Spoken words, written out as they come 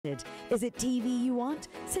Is it TV you want?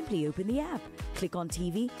 Simply open the app, click on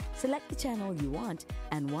TV, select the channel you want,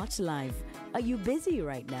 and watch live. Are you busy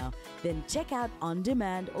right now? Then check out On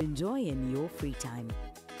Demand or enjoy in your free time.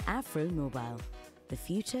 Afro Mobile. The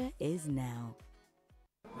future is now.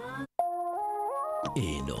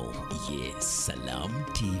 Eno ye Salam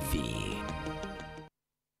TV.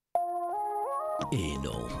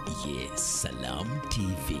 Eno ye Salam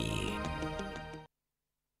TV.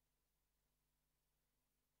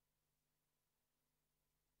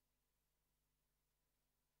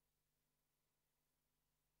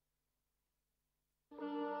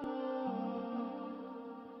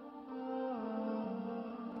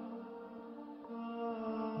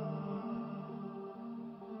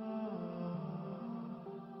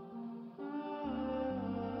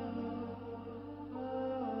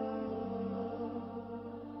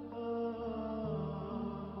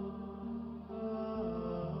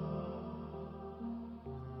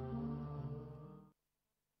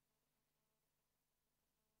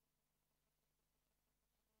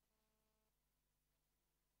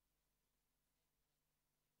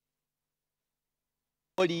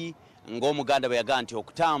 Oli ng'omuganda bwe yaga nti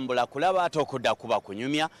okutambula kulaba ate okudda kuba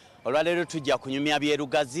kunyumya. Olwaleero tujja kunyumya bye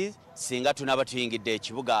Lugazi singa tunaba tuyingidde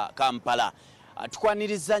ekibuga Kampala.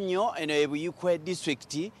 Tukwaniriza nnyo eno ebuyikwe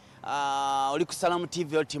district. Oli ku Salam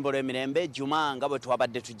TV olutimbo lw'emirembe Jumah nga bwe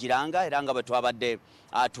twabadde tugiranga era nga bwe twabadde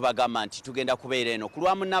tubagamba nti tugenda kubeera eno ku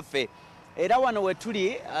lwa munnaffe. Era wano we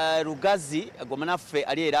tuli Lugazi gwe munnaffe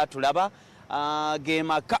ali era atulaba ge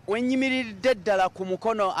maka wennyimiridde ddala ku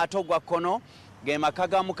mukono ate ogwa kkono ge maka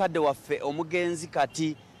ga mukadde waffe omugenzi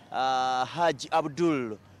kati Haji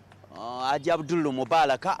Abdul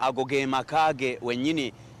Mubaraka ago ge maka ge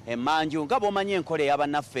wennyini emmanju nga bw'omanyi enkola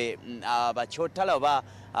ey'abannaffe abakyotala oba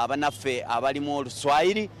abannaffe abalimu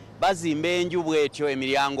oluswayiri bazimba enju bwetyo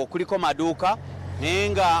emiryango kuliko maduuka naye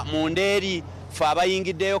nga munda eri ffe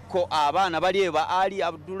abayingiddeyoko abaana bali eba Ali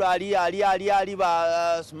Abdul ali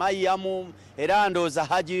ba Sumayamu era ndooza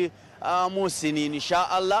Haji Musini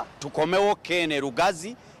inshallah tukomewo kene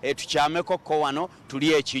Lugazi tukyameko ko wano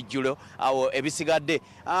tuli ekijjulo awo ebisigadde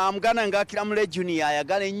muganda ngakira mu Junior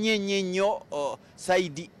ayagala nnyo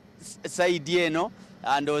Saidi eno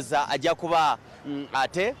andoza ajja kuba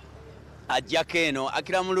ate ajja keno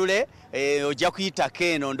akira mulule ojja kuyita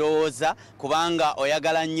keno ndowooza kubanga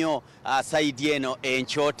oyagala nnyo Saidi eno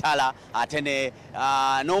enkyotala ate ne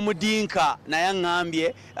n'omudinka naye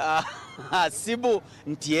aŋŋambye sibu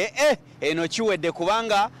nti eno kiwedde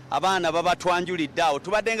kubanga abaana babatwanjulidde awo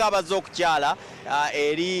tubadde nga abaze okukyala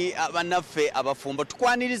eri bannaffe abafumbo.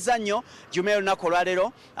 Tukwaniriza nnyo Jumah olunaku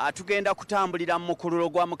olwaleero tugenda kutambulira mu mukululo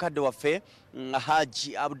gwa mukadde waffe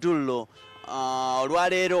Haji Abdul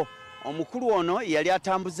olwaleero omukulu ono yali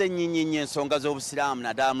atambuza ennyinyi ensonga z'obusiraamu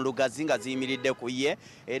naddala mu Lugazi nga ziyimiridde ku ye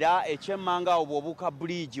era ekyemmanga obwo obuuka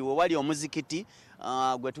bridge we wali omuzikiti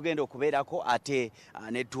gwe tugenda okubeerako ate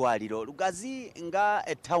n'eddwaliro. Lugazi nga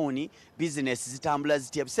etawuni bizinesi zitambula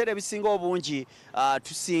zitya ebiseera ebisinga obungi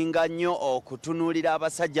tusinga nnyo okutunuulira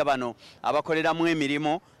abasajja bano abakoleramu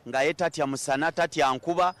emirimu nga ye tatya musana tatya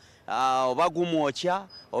nkuba oba gumwokya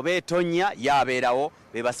oba etonnya yabeerawo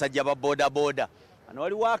be basajja ba bodaboda. Ano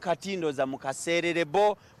waliwo akati ndooza mu kaseerere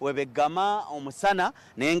bo we beggama omusana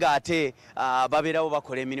naye ng'ate babeerawo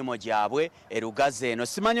bakola emirimu gyabwe Lugazi eno.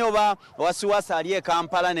 Simanyi oba wasiwasi ali e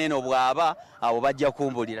Kampala n'eno bw'aba abo bajja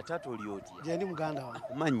kumbulira. Taata oli otya? Je ndi muganda wange.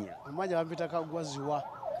 Omanya? Omanya bampita Kagwaziwa.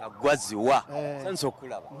 Kagwaziwa. Sansa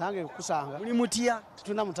okulaba. Nange kusanga. Muli mutya?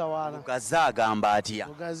 Tuna mutawaana. Lugazi agamba atya?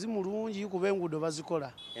 Lugazi mulungi kuba enguudo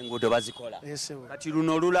bazikola. Enguudo bazikola. Esewo. Kati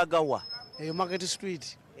luno olulagawa? Market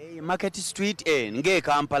Street. Market Street nge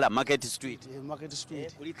Kampala Market Street. Market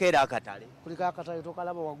Street. Kuliko era akatale. Kuliko akatale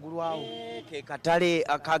tokalaba waggulu awo. Ke katale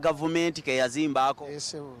aka government ke yazimbaako.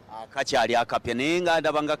 Esewo. Akakyali akapya naye nga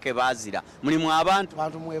ndaba nga ke baazira. Mulimu abantu?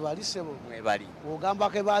 Bantu mwebali sebo. Mwebali. Ogamba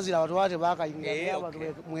ke baazira abantu bate bakayingira abantu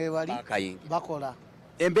mwebali. Bakola.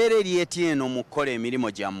 Embeera eri eno mu kukola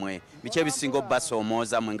emirimu gyammwe biki ebisinga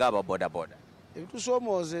obbasoomooza mwe ng'aba boda boda?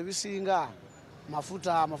 Ebitusoomooza ebisinga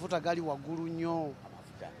mafuta gali waggulu nnyo.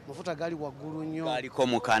 Mafuta gali waggulu nnyo. Galiko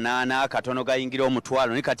mu kanaana katono gayingira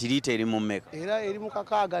omutwalo ne kati liita eri mu mmeka? Era eri mu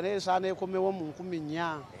kakaaga naye esaana ekomewo mu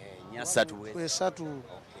 4. 3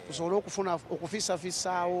 tusobole okufuna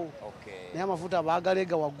okufiisafisaawo naye amafuta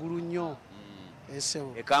baagalega waggulu nnyo.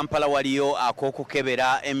 Esewo. E Kampala waliyo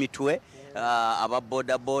ak'okukebera emitwe aba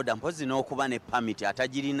boda boda mpozi n'okuba ne pamiti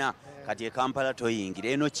atagirina kati e Kampala toyingira.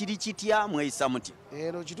 Eno kiri kitya mweyisa muti?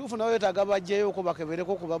 Eno kituufu nawe yetaaga bajjeyo okwo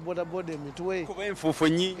bakebereko ku baboda boda emitwe. Kuba enfuufu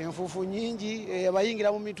nyingi. Enfuufu nyingi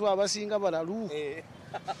abayingira mu mitwe abasinga balalu.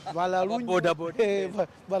 balalu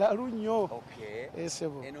nnyo.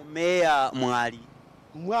 Esebo. Eno meya mwali.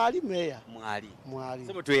 Mwali meya. Mwali.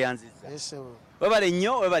 Sebo tweyanziza. Esebo. Webale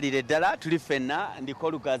nnyo webalire ddala tuli ffenna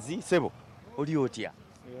ndiko Lugazi. Sebo oli otya?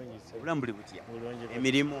 Obulamu buli butya?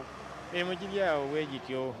 Emirimu? Emirimu giri awo bwe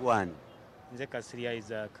gityo. Wani? Nze Kasirye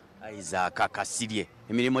Isaac Kasirye.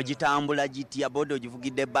 Emirimu gitambula gitya? Boda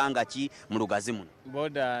ogivugidde ebbanga ki mu Lugazi muno?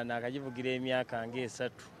 Boda nakagivugira emyaka nga 3.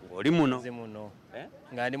 Oli muno?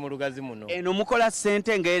 Nga ndi mu Lugazi muno. Eno mukola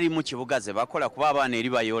ssente ng'eri mu kibuga ze bakola kuba abaana eri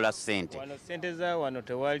bayoola ssente. Wano ssente za wano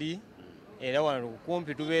tewali. Era wano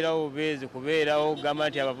kumpi tubeerawo bubeezi kubeerawo gamba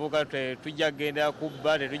nti abavubuka tujja kgenda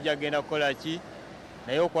kubba tetujja kgenda kukola ki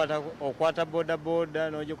naye okwata bodaboda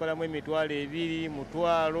n'ogikolamu emitwalo 2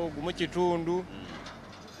 mutwalo gumu kitundu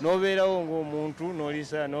n'obeerawo ng'omuntu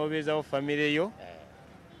n'olisa n'obeezawo famire yo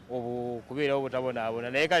kubeerawo obutabonaabona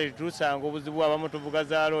naye kati tusanga obuzibu abamu tuvuga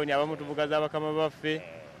za looni abamu tuvuga za bakama baffe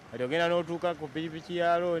kati ogenda n'otuuka ku pikipiki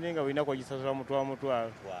ya looni nga olina kugisasula mutwalo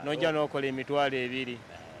n'ojja n'okola emitwalo 2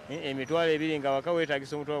 emitwalo 2 nga waka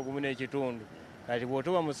weetagisa omutwalo gumu n'ekitundu kati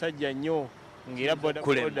bw'otuba musajja nnyo ng'era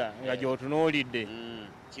bodaboda nga gy'otunuulidde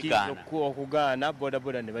okugaana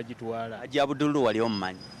bodaboda ne bagitwala. Ajja Abdullu wali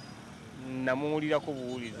omumanyi? Namuwulirako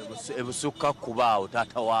buwuliza. Ebusukka kubaawo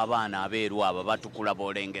taata w'abaana abeeru abo batukula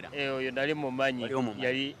b'olengera. Oyo nali mumanyi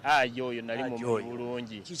yali oyo nali mumanyi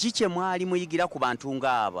bulungi. Kiki kye mwali muyigira ku bantu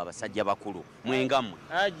ng'abo abasajja bakulu mwengammwe?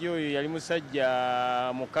 Oyo yali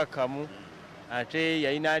musajja mukakamu ate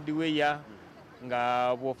yalina adiweya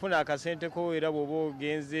nga bw'ofuna akasente ko era bw'oba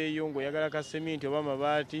ogenzeeyo ng'oyagala ka seminti oba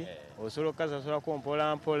amabaati osobola okukasasulako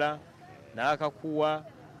mpola mpola n'akakuwa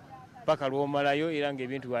paka lw'omalayo era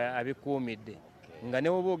ng'ebintu abikuumidde nga ne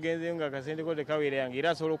bw'oba ogenzeeyo nga akasente ko tekaweera nga era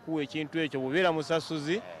asobola okuwa ekintu ekyo bw'obeera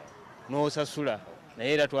musasuzi n'osasula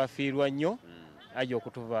naye era twafiirwa nnyo ajja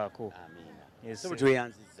okutuvaako.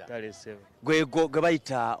 Gwe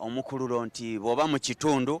bayita omukululo nti bw'oba mu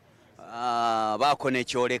kitundu baako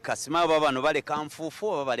nekyoleka sima baba bano baleka nfuufu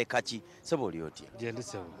oba baleka ki? Sebo oli otya?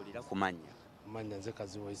 Bulira kumanya. Nze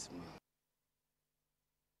kazi wa Ismail.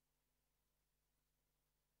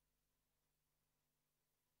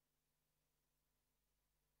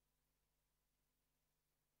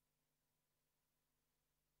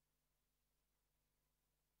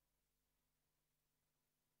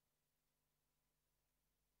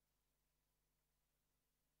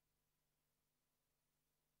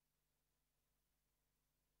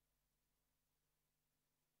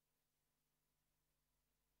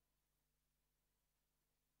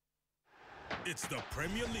 It's the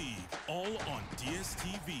Premier League, all on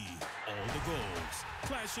DSTV. All the goals,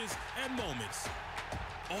 clashes, and moments.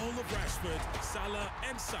 All of Rashford, Salah,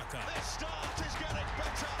 and Saka. This start is getting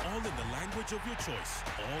better. All in the language of your choice.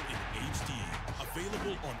 All in HD.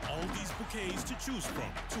 Available on all these bouquets to choose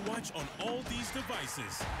from. To watch on all these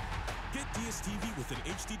devices. Get DSTV with an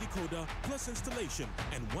HD decoder plus installation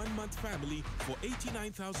and 1-month family for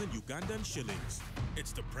 89,000 Ugandan shillings.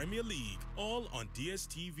 It's the Premier League, all on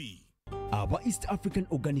DSTV. Aba East African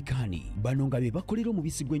Organic Honey bano nga be bakolera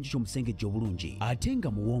omubisi gw'enjuki omusengejja obulungi ate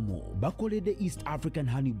nga muwoomu bakoledde East African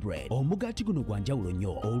Honey Bread omugaati guno gwa njawulo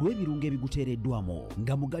nnyo olw'ebirungo ebiguteereddwamu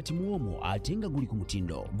nga mugaati muwoomu ate nga guli ku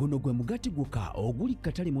mutindo guno gwe mugaati gwokka oguli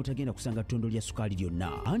katale mutagenda kusanga ttondo lya sukaali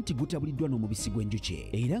lyonna anti gutabuliddwa n'omubisi gw'enjuki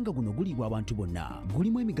era nga guno guliibwa abantu bonna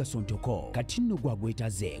gulimu emigaso ntoko kati nno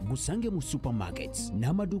gwagwetaaze gusange mu supermarkets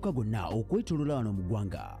n'amaduuka gonna okwetooloola wano mu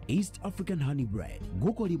ggwanga. East African Honey Bread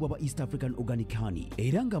gukolebwa ba East African Organic Honey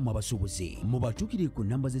era nga mwabasuubuzi mubatukire ku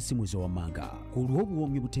namba z'essimu z'owammanga ku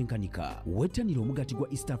lw'obuwoomi butenkanika wettanira omugaati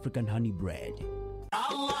gwa East African Honey Bread.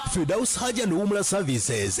 Firdaus Haja and Umrah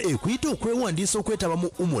Services ekwita okwewandiisa okwetaba mu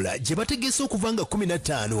umula gye bategeeza okuva nga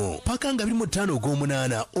 15 paka nga 25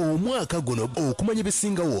 ogw'omunaana omwaka guno okumanya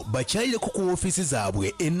ebisingawo bakyalireko ku woofiisi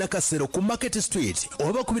zaabwe e Nakasero ku Market Street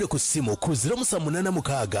oba bakubire ku ssimu ku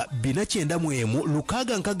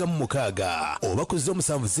 0786 oba ku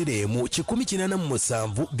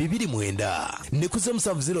 0701 ne ku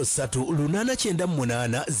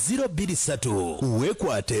 0703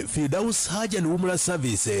 weekwate Firdaus Haja and Umrah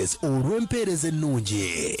Services olw'empeereza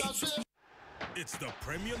ennungi. It's the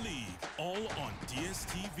Premier League, all on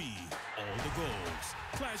DSTV. All the goals,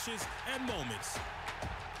 clashes, and moments.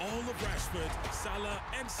 All of Rashford, Salah,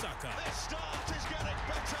 and Saka. This start is getting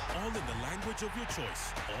better. All in the language of your choice.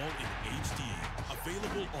 All in HD.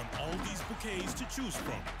 Available on all these bouquets to choose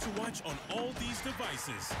from. To watch on all these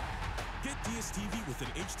devices. Get DSTV with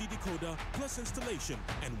an HD decoder plus installation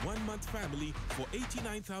and 1-month family for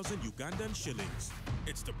 89,000 Ugandan shillings.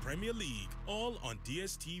 It's the Premier League, all on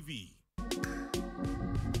DSTV.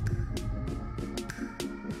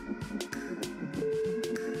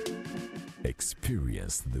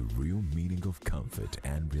 Experience the real meaning of comfort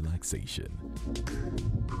and relaxation.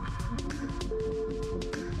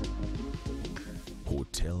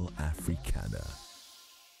 Hotel Africana.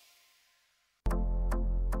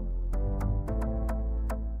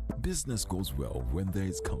 Business goes well when there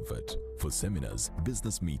is comfort. For seminars,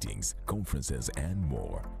 business meetings, conferences, and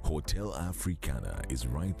more, Hotel Africana is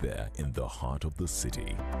right there in the heart of the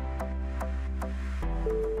city.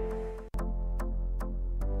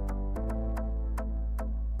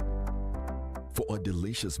 For a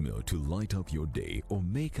delicious meal to light up your day or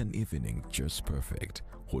make an evening just perfect,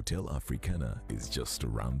 Hotel Africana is just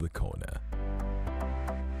around the corner.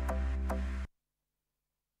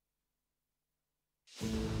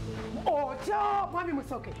 Mwami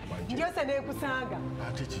Musoke, njose nekusanga.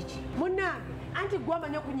 Ate chichi. Munange, anti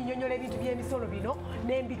gwamanya kunyinyonyola ebintu by'emisolo bino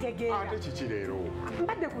n'embitegeera. Ate chichi leero.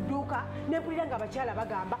 Mbadde ku dduuka n'empulira nga abakyala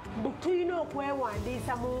bagamba tulina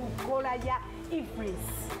okwewandiisa mu nkola ya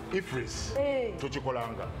IFRIS.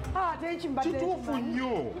 Tokikolanga. Ate kimbadde kituufu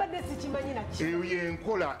nnyo. Mbadde sikimanyi nakyo. Eyo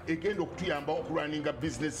y'enkola egenda okutuyamba okulwaninga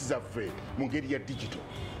bizinesi zaffe mu ngeri ya digital.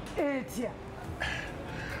 Etya.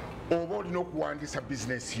 Oba olina okuwandiisa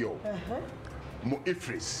bizinesi yo mu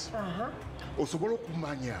IFRIS osobola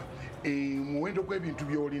okumanya omuwendo gw'ebintu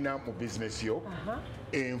by'olina mu bizinesi yo,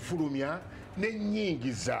 enfulumya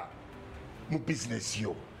n'ennyingiza mu bizinesi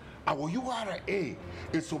yo. Awo URA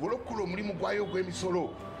esobola okukola omulimu gwayo ogw'emisolo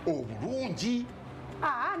obulungi.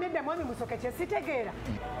 Nedda Mwami Musoke kye sitegeera.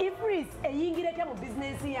 IFRIS eyingira etya mu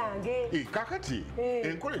bizinesi yange? Kakati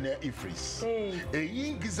enkola ne IFRIS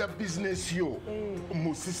eyingiza bizinesi yo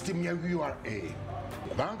mu sisitemu ya URA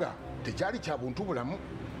kubanga tekyali kya buntu bulamu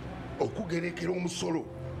okugerekera omusolo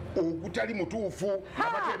ogutali mutuufu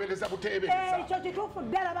abateebereza buteebereza. Ekyo kituufu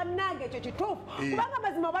ddala bannange, ekyo kituufu kubanga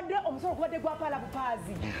mazima obadde omusolo kubadde gwapaala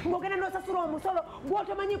bupaazi ng'ogenda n'osasula omusolo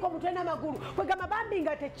gw'otomanyiiko omutwe n'amagulu kwegamba bambi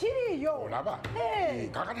nga tekiriiyo. Olaba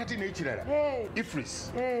kakati ate n'ekirala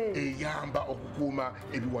IFRIS eyamba okukuuma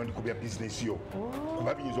ebiwandiiko bya bizinesi yo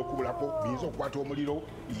kuba biyinza okubulako, biyinza okukwata omuliro,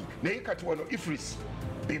 naye kati wano IFRIS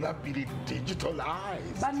biba biri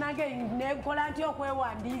digitalized. Bannange nekola ntya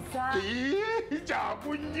okwewandiisa?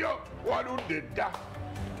 Kyangu nnyo waludde dda.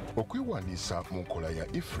 Okwewandiisa mu nkola ya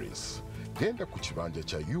IFRIS genda ku kibanja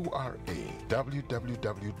kya URA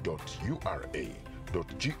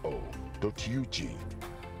www.ura.go.ug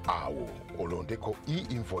awo olondeko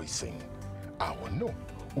e-invoicing awo no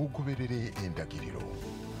ugoberere endagiriro.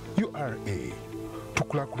 URA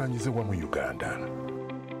tukulaakulanyize wamu Uganda.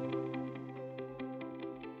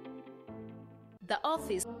 The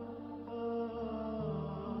office.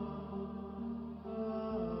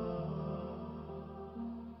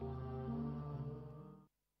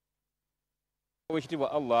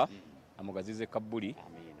 Wekitibwa Allah amugazize kabuli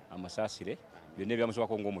amasasire byonna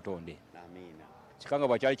byamusubako ng'omutonde kikanga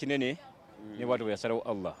bwakyali kinene ne bwatu bwe yasalawo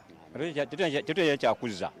Allah tetulina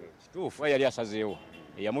kyakuzza kituufu yali asazeewo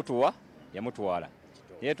eyamutuwa yamutwala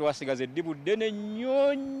naye twasigaza eddibu ddene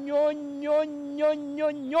nnyo nnyo nnyo nnyo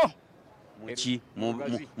nnyo nnyo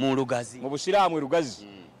mu Lugazi mu Busiraamu Lugazi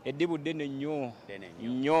eddibu ddene nnyo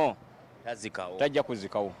nnyo tajja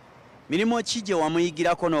kuzikawo. Mirimu ki gye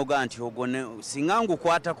wamuyigirako n'oga nti ogwo singa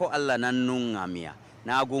ngukwatako Allah nannuŋŋamya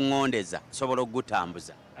n'aguŋŋondeza sobola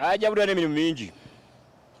okugutambuza? Ajabulira n'emirimu mingi.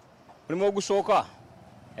 Mulimu ogusooka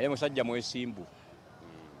yali musajja mwesimbu,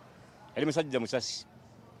 yali musajja musasi,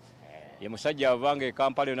 ye musajja avanga e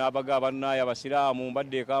Kampala n'abaga abannaye Abasiraamu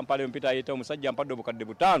mbadde e Kampala mpita ayita omusajja mpadde obukadde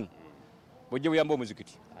 5 bujje buyamba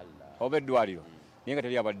omuzikiti oba eddwaliro naye nga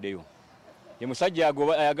teri abaddeyo. Ye musajja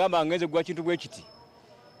ayagamba ngenze gwa kintu bwe kiti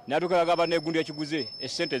n'atuuka agamba n'egundi ekiguze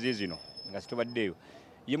essente ziizino nga situbaddeyo.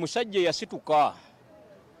 Ye musajja yasituka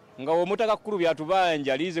nga omutaka kkulu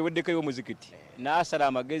byatubanja liize weddeko y'omuzikiti n'asala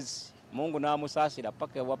amagezi Mungu n'amusaasira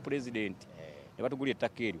paka wa pulezidenti ne batugulya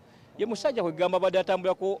ettaka eryo. Ye musajja kwegamba badde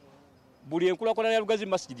atambulako buli enkulaakulana ya Lugazi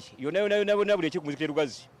masjidi yonna buli ekiri ku muzikiti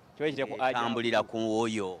Lugazi atambulira ku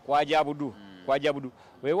oyo kwajabudu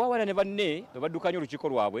weewaawana ne banne bwe baddukanya olukiiko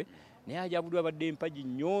lwabwe naye ajabudu abadde empagi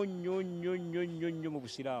nnyo nnyo nnyo nnyo nnyo nnyo mu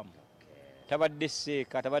Busiraamu. Tabadde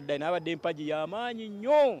seeka tabadde n'abadde empagi y'amaanyi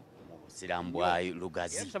nnyo mu Busiraamu bwa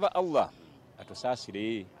Lugazi. Tusaba Allah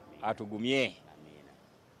atusaasire atugumye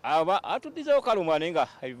aba atuddizeewo kaluma naye nga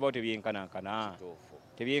ebibawo tebyenkanankana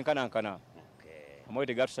amwoyo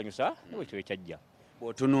tegatusanyusa nawe kyo ekyajja.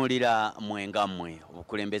 Bw'otunuulira mwe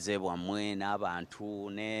obukulembeze bwammwe n'abantu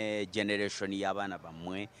ne generation y'abaana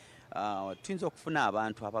bammwe tuyinza okufuna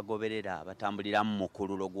abantu abagoberera batambulira mu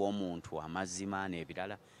mukululo gw'omuntu amazima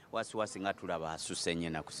n'ebirala wasiwasi nga tulaba asusse nnyo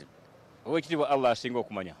ennaku zino. Oweekitiibwa Allah asinga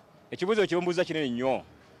okumanya. Ekibuuzo ky'ombuuza kinene nnyo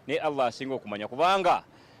naye Allah asinga okumanya kubanga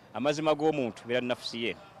amazima g'omuntu beera nafsi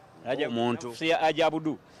ye nafsi ya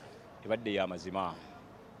ajabudu ebadde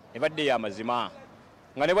ya mazima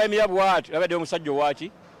nga ne bwayimira bw'ati abadde omusajja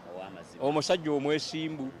owaki omusajja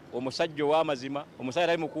omwesimbu omusajja ow'amazima omusajja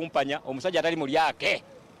atali mukumpanya omusajja atali mulyake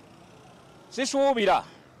sisuubira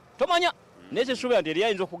tomanya naye sisuubira nti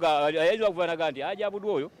eriyayinza okuvanaga nti ajabudu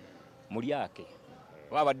oyo mulyake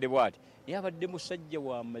abadde bw'ati naye abadde musajja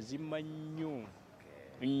wa mazima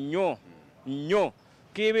nnyo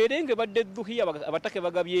kebeere ng'ebadde edduhiya abatake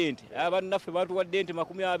bagabye ente abannaffe batuwadde ente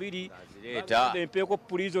 20 empeeko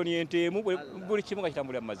pulizoni ente emu buli kimu nga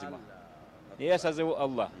kitambulira mu mazima naye yasazewo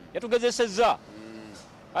Allah yatugezesezza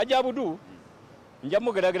ajabudu nja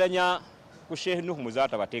mugerageranya ku Sheikh Nuhu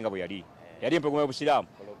Muzaata batenga bwe yali empologoma y'obusiraamu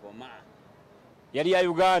yali ya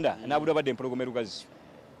Uganda n'abudu abadde empologoma Lugazi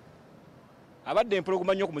abadde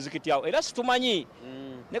empologoma nnyo ku muzikiti awo era situmanyi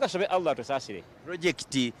ne kasobe Allah tusaasire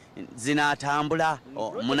projekiti zinatambula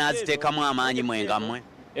munaziteekamu amaanyi mwengammwe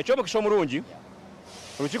ekyomukisa omulungi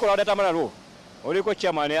olukiiko lwa datamalalo oliko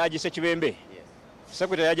chairman Agise Kibembe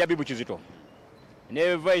secretary ya Jabibu Kizito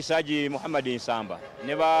ne vice Haji Muhammad Nsamba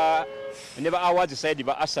ne ba Awazi Said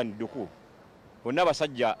ba Hassan Duku bonna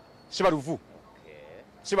basajja sibaluvu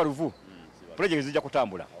project zijja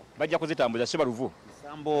kutambula bajja kuzitambuza sibaluvu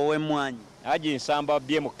Sambo wemwanyi Haji Nsamba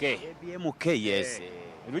BMK yes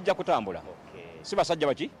lujja kutambula sibasajja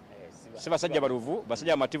baki sibasajja baluvu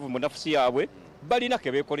basajja amativu mu nafsi yaabwe balina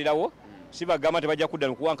kebekolerawo sibagamba nti bajja kudda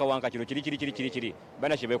nukuwankawanka kino kiri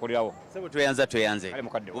bana kyebekolerawo sebo tweyanze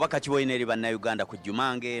obaka kiboyina eri bannayuganda ku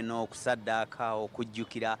Jumah eno okusaddaaka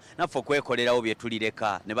okujjukira naffe okwekolerawo bye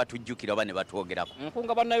tulireka ne batujjukira oba ne batwogerako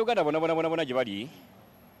nkunga bannayuganda bona gye bali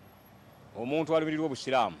omuntu alumirirwa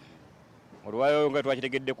obusiraamu olwayo nga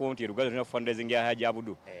twakitegeddeko nti Lugazi tulina fundraising ya Haji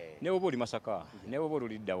Abudu ne oba oli Masaka ne oba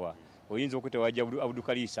oliddawa oyinza okuyita Haji Abudu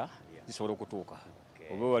Kalisa zisobola okutuuka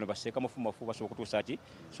oba wano baseeka mafu basobola okutuusa ki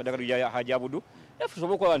sadaka ya Haji Abudu naffe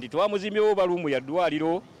tusobola okuba nti twamuzimbyewo balumu ya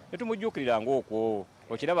ddwaliro ne tumujjuukirira ng'okwo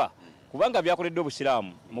okiraba kubanga byakoledde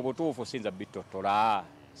obusiraamu mu butuufu sinza bitottola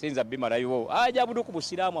sinza bimalayo Haji Abudu ku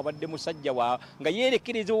busiraamu abadde musajja nga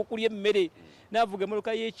yeerekereza okulya emmere navuga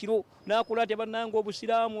emmotoka y'ekiro nakola ati bannange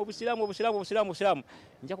obusiraamu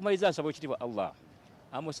nja kumaliza nsaba ekitiibwa Allah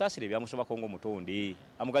amusaasire byamusobako ng'omutonde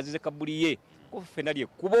amugazize kabbuli ye kuffenna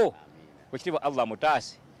lyekkubo ekitiibwa Allah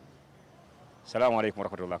mutaasi. Salamu alaikum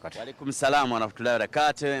warahmatullahi wabarakatuh. Wa alaikum salam warahmatullahi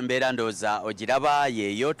wabarakatuh. Embeera ndooza ogiraba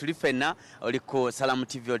yeeyo tuli ffenna oliko Salam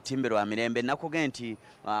TV otimbirwa mirembe nakugenda nti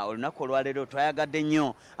olunaku olwaleero twayagadde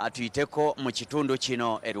nnyo tuyiteko mu kitundu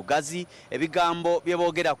kino e Lugazi ebigambo bye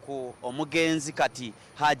boogera ku omugenzi kati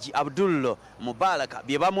Haji Abdul Mubaraka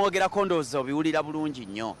bye bamwogerako ndooza obiwulira bulungi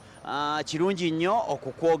nnyo. Kirungi nnyo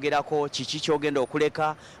okukwogerako kiki kyogenda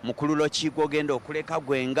okuleka mukululo ki gwogenda okuleka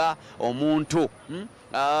gwenga omuntu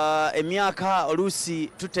emyaka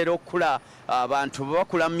oluusi tutera okula abantu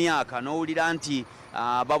bakula mu myaka n'owulira nti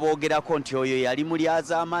baboogerako nti oyo yali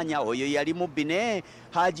mulyazaamanya oyo yali mubbi naye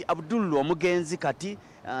Haji Abdul omugenzi kati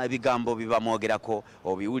ebigambo bibamwogerako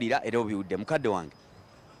obiwulira era obiwudde mukadde wange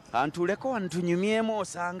antuleko wano tunyumyemu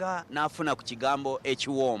osanga n'afuna ku kigambo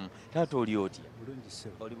ekiwoomu taata oli otya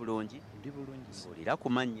oli bulungi olira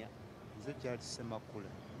kumanya nze kyali Semakula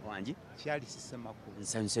wangi kyali Semakula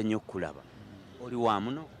nsanyuse nnyo okukulaba oli wa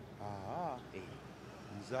muno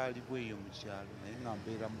nzaalibwa eyo mu kyalo naye nga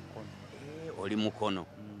mbeera mukono oli mukono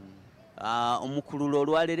omukululo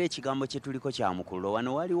olwaleero ekigambo kye tuliko kya mukululo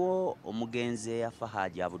wano waliwo omugenzi eyafa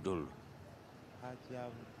Haji Abdul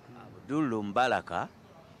Mubaraka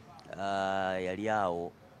yali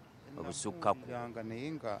awo obusukkaku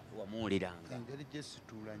naye nga wamuwuliranga engeri gye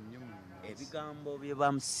situula nnyo ebigambo bye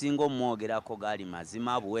bamusinga omwogerako gaali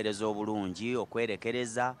mazima buweereza obulungi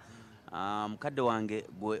okwerekereza mukadde wange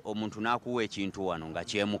gwe omuntu n'akuwa ekintu wano nga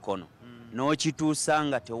kyemukono n'okituusa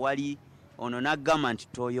nga tewali ono n'aggamba nti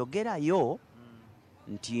toyogerayo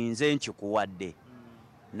nti nze nkikuwadde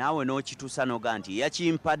naawe n'okituusa noga nti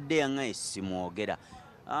yakimpadde nga simwogera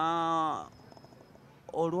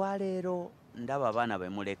olwaleero ndaba abaana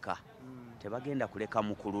bemuleka tebagenda kuleka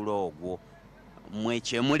mukululo ogwo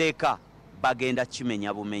mwekyemuleka bagenda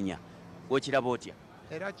kimenya bumenya okiraba otya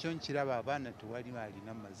era kyo nkiraba abaana tewali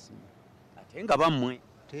alina mazima ate nga bammwe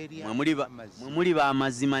muli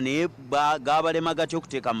b'amazima naye gabalema gatya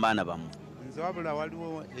okuteeka mu baana bammwe nze wabula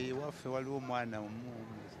waliwo ewaffe waliwo omwana omu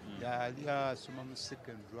yali asoma mu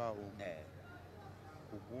secondary awo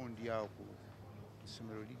kugundi awo ku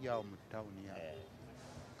ssomero liri awo mu tawuni awo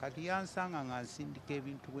kati yansanga nga nsindika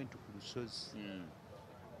ebintu bwentu ku lusozi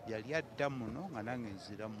yali adda muno nga nange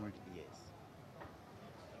nzira muli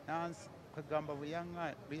kagamba bwe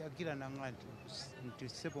yagira nanga nti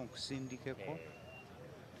sebo nkusindikeko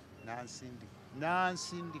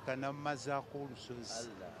nansindika nammazaako olusozi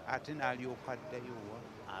ate n'alyoka addayo wa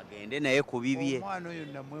agende naye ku bibye. Omwana oyo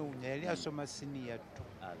namwewunya yali asoma siniya tto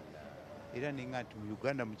era nenga nti mu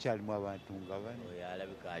Uganda mukyalimu abantu nga bano. Oyo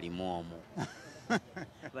alabika alimu omwo.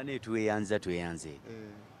 Bane tweyanze.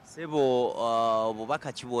 Sebo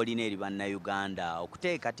obubaka ki bw'olina eri bannayuganda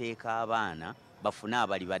okuteekateeka abaana bafune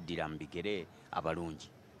abali baddira mu bigere abalungi?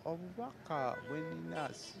 Obubaka bwe nina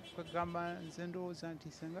kwegamba nze ndowooza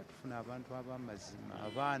nti senga tufuna abantu ab'amazima,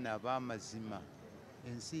 abaana ab'amazima,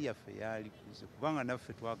 ensi yaffe yalikuze kubanga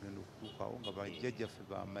naffe twagenda okutuukawo nga bajjajjaffe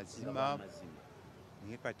b'amazima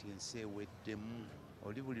naye kati ensi eweddemu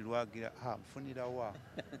oli buli lwagira nfunirawa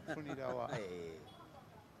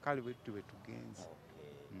kale bwettu bwe tugenze.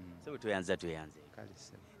 Sebo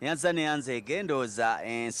tweyanze neyanze egendooza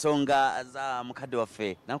ensonga za mukadde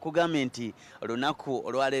waffe nakugambye nti olunaku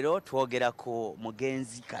olwaleero twogerako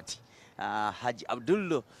mugenzi kati Haji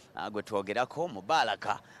Abdul gwe twogerako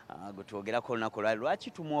Mubaraka gwe twogerako olunaku olwaleero.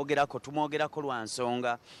 Lwaki tumwogerako lwa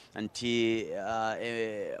nsonga nti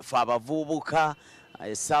fe abavubuka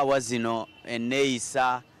essaawa zino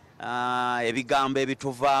enneeyisa ebigambo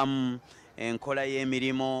ebituvaamu enkola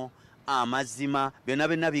y'emirimu amazima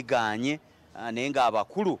byonna biganye naye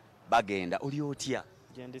ng'abakulu bagenda. Oli otya?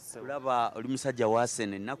 Olaba oli musajja wa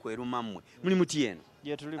Arsenal ennaku eruma mmwe muli muti eno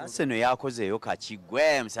Arsenal yakozeeyo kaki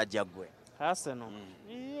gwe musajja gwe?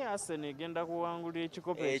 Arsenal egenda kuwangulira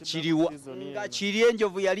ekikopo ekiriwa nga kiri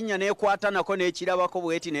enjovu yalinnya n'ekwata nako n'ekirabako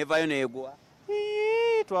bweti n'evaayo n'egwa.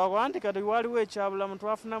 Twakola nti kati waliwo ekyabulamu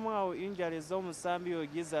twafunamu awo injali ez'omusambi oyo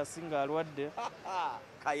Jesus nga alwadde.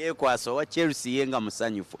 Kayeekwasa owa Chelsea ye nga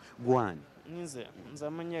musanyufu. Gwani? Nze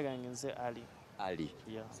amannya gange nze Ali.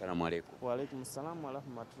 Salamu alaikum. Wa alaikum salaam wa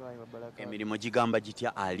rahmatullahi wa barakatuh. Emirimu gigamba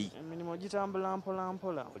gitya Ali? Emirimu gitambula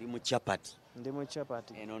mpola. Oli mu chapati? Ndi mu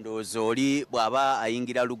chapati. Eno ndowooza oli bw'aba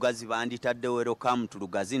ayingira Lugazi banditaddewo welcome to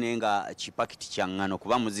Lugazi naye nga kipakiti kya ngano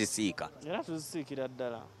kuba muzisiika. Era tuzisiikira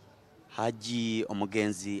ddala. Haji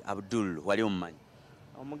omugenzi Abdul wali omumanyi?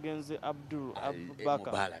 Omugenzi Abdul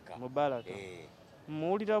Mubaraka.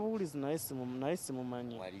 Muwulira buwulizi naye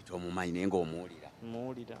simumanyi. Wali tomumanyi naye ng'omuwulira?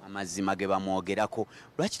 Muwulira. Amazima ge bamwogerako.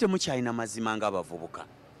 Lwaki temukyalina mazima ng'abavubuka?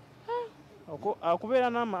 Akubeera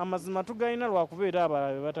amazima tugalina lwakubeera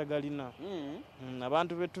abalala be batagalina.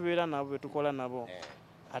 Abantu be tubeera nabo be tukola nabo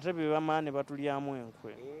ate be bamaa ne batulyamu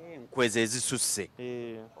enkwe. Enkwe ze zisusse.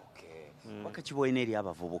 Waka ki bw'olina eri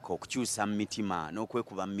abavubuka okukyusa mu mitima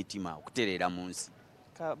n'okwekuba mu mitima okutereera mu nsi?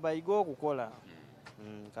 Bayiga okukola.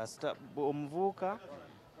 Kasita omuvubuka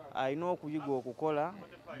alina okuyiga okukola,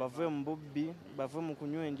 bave mu bubbi, bave mu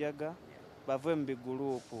kunywa enjaga, bave mu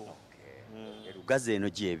biguruupu. Lugazi eno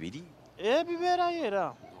gyebiri? Bibeerayo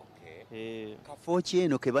era. Kafo ki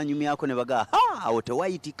eno ke banyumyako ne bagaa awo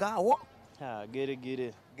tewayitikaawo?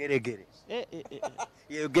 Geregere.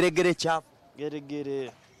 Geregere kyafu?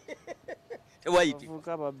 Geregere.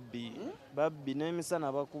 Tewayitika? Babbi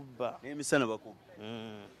n'emisana bakubba.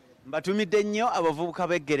 Mbatumidde nnyo abavubuka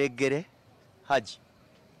b'eggereggere. Haji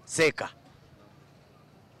Seeka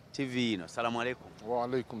TV ino. Salamu alaikum. Wa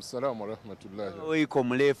alaikum salam wa rahmatullahi. Uiko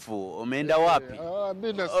mrefu, umeenda wapi?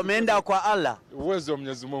 Umeenda kwa Allah? Uwezo wa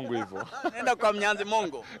Mwenyezi Mungu hivyo. Umeenda kwa Mwenyezi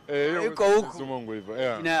Mungu? Uko huko. Mwenyezi Mungu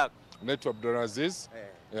hivyo. Jina yako? Naitwa Abdulaziz.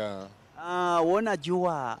 Wona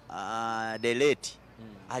jua the late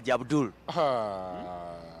Haji Abdul.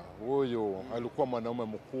 Huyo alikuwa mwanaume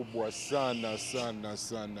mkubwa sana.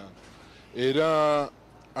 Era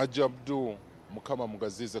Haji Abdul mukama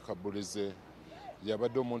mugazize kabulize.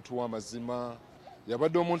 Yabadde omuntu w'amazima,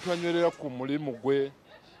 yabadde omuntu anywerera ku mulimu gwe.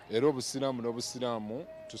 Era obusiraamu n'obusiraamu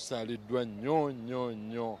tusaaliddwa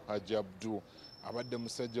nnyo Haji Abdul. Abadde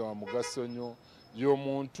musajja wa mugaso nnyo.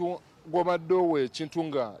 Y'omuntu gw'obadde owa ekintu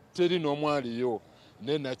nga teri n'omwaliyo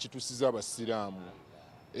naye nakitusiza abasiraamu.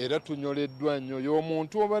 Era tunyoleddwa nnyo.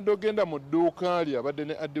 Y'omuntu obadde ogenda mu dduuka lye abadde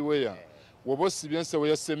ne hardware woba osibye ensawo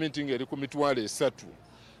ya sementi ng'eri ku mitwalo 3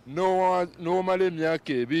 n'omala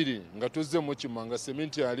emyaka 2 nga tozze mu kima nga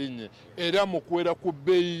sementi alinnye era mukwera ku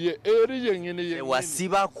bbeeyi ye eri yennyini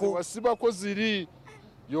wasibako ziri.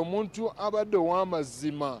 Y'omuntu abadde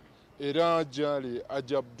ow'amazima era gyali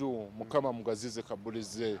Haji Abdul mukama mugazize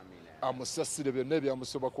kabulize amusasire byonna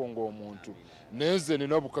ebyamusobako ng'omuntu. Naye nze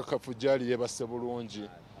nina obukakafu gyali yeebase bulungi.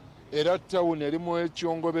 Era tawuni erimu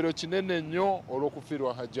ekyongobero kinene nnyo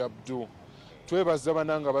olw'okufiirwa Haji Abdul. Twebaza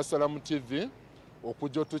bananga ba Salam TV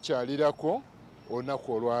okujja otukyalirako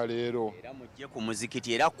olunaku olwaleero. Era mujje ku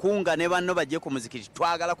muzikiti era kunga ne banno bajje ku muzikiti.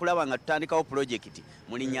 Twagala kulaba nga tutandikawo pulojekiti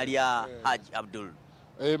mu linnya lya Haji Abdul.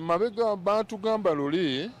 Mabega batugamba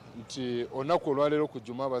luli nti olunaku olwaleero ku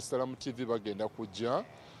Jumah ba Salam TV bagenda kujja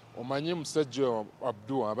omanyi musajja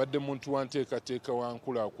Abdu abadde muntu wanteekateeka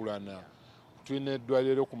wankulaakulana. Tulina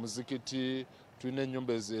eddwaliro ku muzikiti, tulina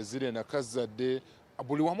ennyumba eziri enakazadde,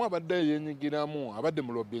 buli wamu abadde yeenyigiramu, abadde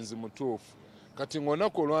mu lobinzi mutuufu. Kati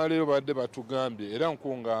ng'olunaku olwaleero badde batugambye era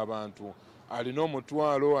nkunga abantu alina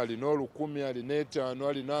omutwalo, alina 1000, alina 5,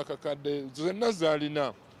 alina akakadde, zonna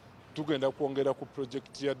z'alina. Tugenda kwongera ku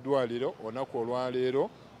projekiti ya ddwaliro olunaku olwaleero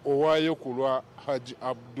owaayo ku lwa Haji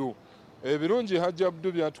Abdu. Ebirungi Haji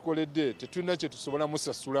Abdu byatukoledde tetulina kye tusobola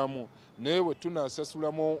musasulamu, naye bwe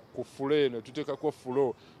tunaasasulamu ku fulo eno tuteekako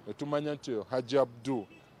fulo ne tumanya nti Haji Abdu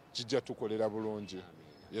kijja tukolera bulungi.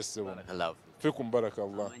 Yesebo. Fikum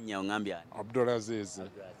barakallah. Abdulaziz.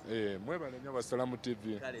 Mwebale nnyo Basalamu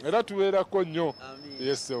TV. Era tubeerako nnyo.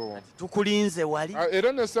 Yesebo. Tukulinze wali.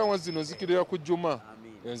 Era n'essaawa zino nzikirira ku Jumah.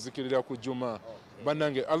 Nzikirira ku Jumah.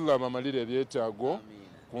 Bannange Allah bamalire ebyetaago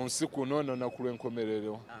ku nsi kuno n'olunaku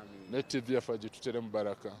lw'enkomerero. Ne TV yaffe gituteremu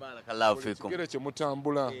baraka. Barakallahu fikum. Kigere kye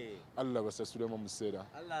mutambula Allah basasulemu musera.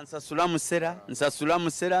 Allah nsasula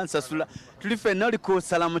musera. Tuli ffenna oli ku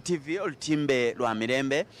Salam TV olutimbe lwa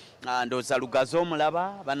mirembe. Ndooza Lugazi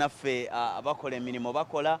omulaba banaffe abakola emirimu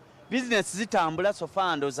bakola. Business zitambula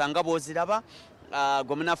sofa ndooza nga bw'oziraba.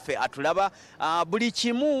 Gomunaffe atulaba buli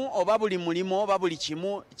kimu oba buli mulimo oba buli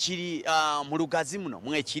kimu kiri mu Lugazi muno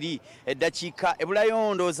mwekiri eddakiika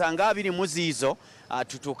ebulayo ndooza nga 20 mu ziizo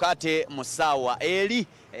tutukate mu ssaawa eri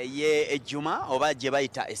ye Jumah oba gye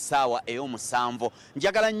bayita essaawa ey'omusanvu.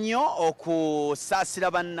 Njagala nnyo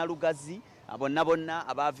okusaasira bannalugazi bonna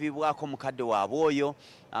abaaviibwako mukadde waabwe oyo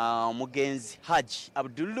omugenzi Haji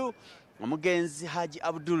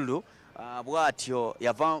Abdullu bwatyo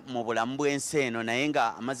yava mu bulamu bw'ensi eno naye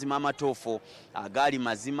nga amazima amatuufu agaali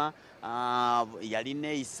mazima yali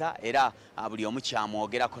neeyisa era buli omu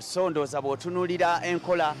kyamwogerako. So ndooza bw'otunuulira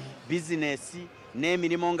enkola bizinesi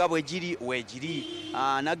n'emirimu nga weegiri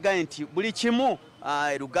naggaye nti buli kimu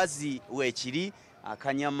Lugazi weekiri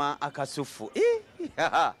akanyama akasufu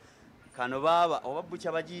kano baaba oba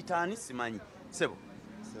bukya bagiyitaani simanyi. Sebo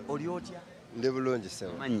oli otya? Ndi bulungi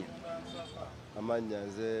sebo. Amanya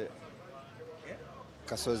nze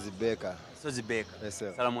Kasozi Beka.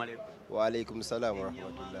 Salamu alaikum. Wa alaikum salam wa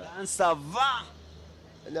rahmatullah. Ansava.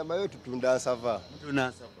 Nyama yo tutunda ansava.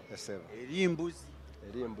 Esebo. Eri mbuzi.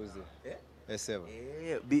 Esebo.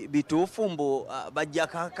 Bituufu mbu bajja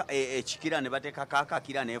kaka ekikira ne bateeka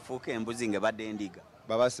kakakira neefuuka embuzi nga badde endiga.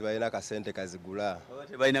 Babasi balina kasente kazigula.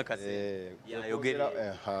 Tebalina kasente.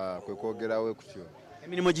 Kwe kwogerawo kutyo.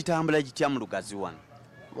 Emirimu gitambula gitya mu Lugazi wano?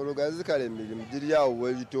 Mu Lugazi kale emirimu giri awo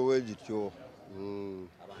weegityo.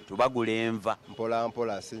 Abantu bagula enva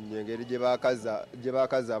mpola engeri gye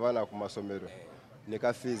baakaza abaana ku masomero ne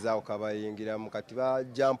kafiiza awo kabayingiramu kati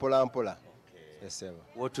bajja mpola. Esebo.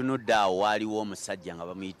 Wotunudde awo waaliwo omusajja nga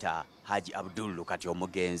bamuyita Haji Abdullu kati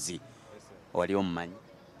omugenzi. Wali omumanyi?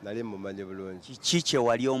 Nali mumanyi bulungi. Kiki kye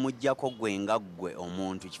wali omuggyako gwe nga ggwe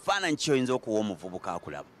omuntu? Kifaananyi kyoyinza okuwa omuvubuka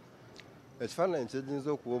akulaba? Ekifaananyi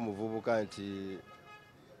kyeyinza okuwa omuvubuka nti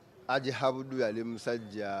Haji Abdu yali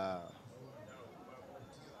musajja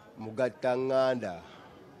mugattaŋŋanda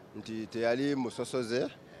nti teyali musosoze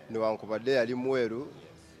newankubadde yali mweru,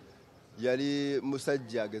 yali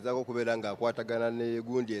musajja agezaako okubeera ng'akwatagana ne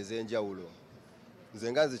gundi ez'enjawulo.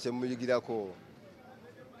 Nze nga nze kyemuyigirako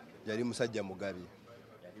yali musajja mugabi.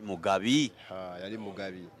 Yali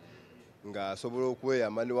mugabi ng'asobola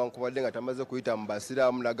okweyama newankubadde nga tamaze kuyita mu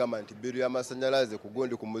basiraamu n'agamba nti bbiru y'amasannyalaze ku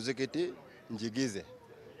gundi ku muzikiti njigize.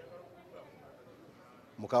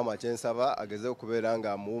 Mukama kyensaba ageze okubeera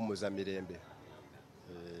nga amuwummuza mirembe.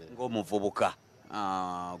 Ng'omuvubuka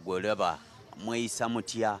gwolaba mweyisa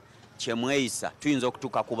mutya kyemweyisa tuyinza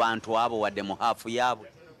okutuuka ku bantu abo wadde mu haafu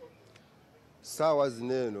yaabwe? Ssaawa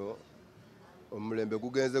zino eno omulembe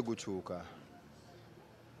gugenze gukyuka.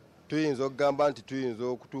 Tuyinza okugamba nti tuyinza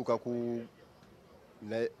okutuuka ku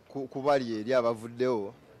bali eri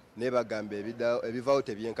abavuddewo naye bagamba ebivaawo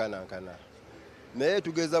tebyenkanankana. Naye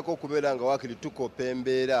tugezaako okubeera nga waakiri tukopa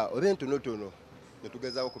embeera oba entonotono ne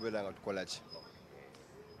tugezaako okubeera nga tukola ki?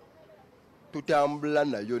 Tutambula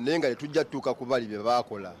nayo naye nga tetujja tutuuka ku bali bye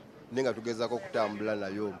baakola naye nga tugezaako okutambula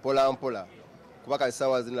nayo mpola. Kuba kati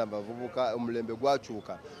ssaawa zino abavubuka omulembe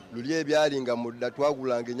gwakyuka. Luli ebyalinga mudda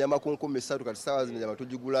twagulanga ennyama ku 13 kati ssaawa zino ennyama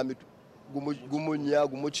tugigula gumu 4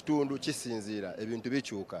 gumu kitundu kisinziira ebintu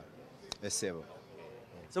bikyuka. Esebo.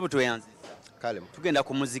 Sebo tweyanziza. Kale tugenda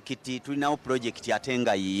ku muzikiti tulinawo projekiti ate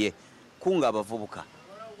nga yiye kunga abavubuka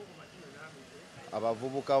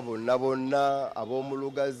bonna ab'omu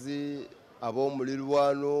Lugazi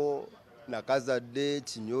ab'omulirwano Nakazadde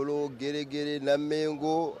Kinyolo Geregere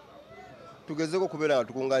Namengo tugezeko kubeera nga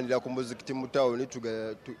tukunganira ku muzikiti mu tawuni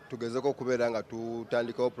tugezeko kubeera nga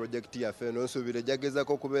tutandikawo projekiti yaffe eno nsuubira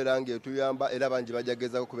ejagezako kubeera nga etuyamba era bangi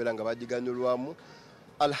bajagezako kubeera nga bagiganyulwamu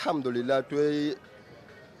alhamdulillah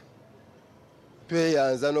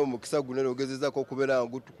tweyanza n'omukisa guno era ogezezako okubeera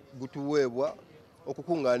nga gutuweebwa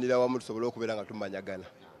okukunganira wamu tusobole okubeera nga tumanyagana.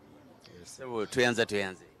 Tuyanze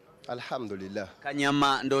alhamdulillah.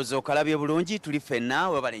 Kanyama ndowooza okalabye bulungi tuli ffenna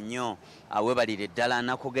webale nnyo webalire ddala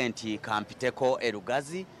nakuge nti kampiteko e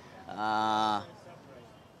Lugazi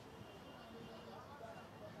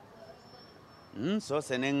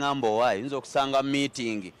soose neŋŋamba owaayo yinza okusanga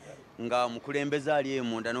meeting nga mukulembeze ali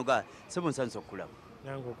emunda noga sebo nsanisa okulaba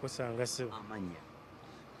nange okusanga sebo amanya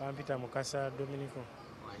kampita Mukasa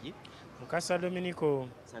Dominico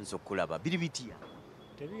nsanisa okulaba biri bitya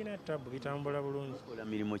tebirina tabu bitambula bulungi. Kola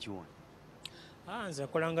mirimu kiwona? Nze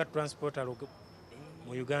nkolanga transporter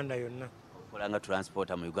mu Uganda yonna. Kolanga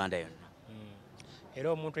transporter mu Uganda yonna.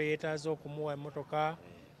 Era omuntu yeetaaza okumuwa emmotoka,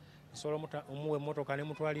 nsobola omuwa emmotoka ne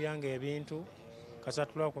mutwaliranga ebintu,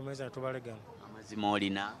 kasatula ku mmeeza ne tubalegana. Amazima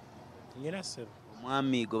olina? Nnyina ssebo.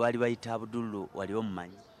 Omwami gwe baali bayita Abdullu wali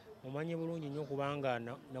omumanyi? Mumanyi bulungi nnyo kubanga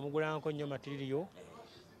namugulangako nnyo matiririyo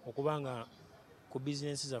okubanga ku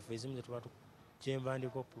bizinensi zaffe ezimu ze tuba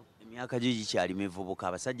emyaka gigi kyali mivubuka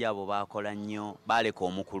abasajja abo bakola nnyo baleka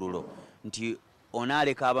omukululo nti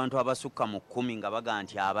onaaleka abantu abasukka mu 10 nga baga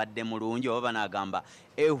nti abadde mulungi oba banagamba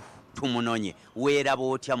tumunonye weeraba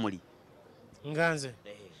otya muli nganze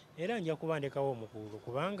era nja kubandekawo omukululo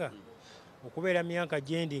kubanga okubeera myaka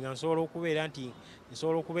gyendi nga nsobola okubeera nti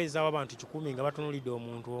nsobola okubeezaawo abantu 10 nga batunulidde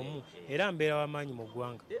omuntu omu era mbeera w'amaanyi mu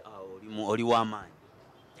ggwanga oli w'amaanyi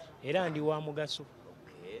era ndi wa mugaso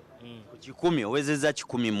ku 10 owezezza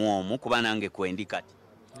 10 mu omu kuba nange kwendi kati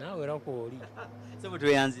naawe erako oli sebo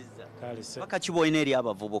tweyanzizza paka kiboyina eri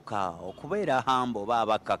abavubuka okubeera hambo oba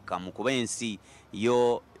abakakkamu kuba ensi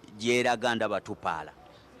yo gyeraga ndaba tupaala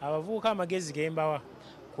abavubuka amagezi gembawa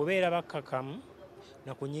kubeera bakkakkamu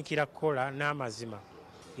na kunyiikira kukola n'amazima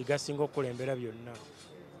bigasinga okukulembera byonna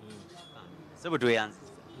sebo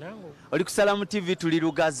tweyanzizza oli ku Salam TV tuli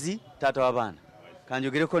Lugazi taata w'abaana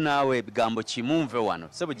kanjogereko naawe ebigambo kimunve wano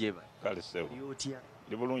sebo gyeba kale sebo yotya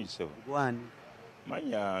ndi bulungi sebo gwani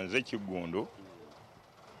manya nze Kigundu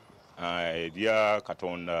erya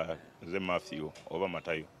Katonda nze Matthew oba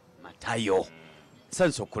Matayo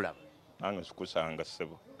sanso okulaba nange nsikusanga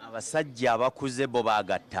sebo abasajja abakuze bo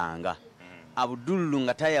bagattanga Abdullu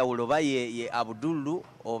nga tayawulo oba ye Abdullu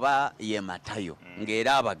oba ye Matayo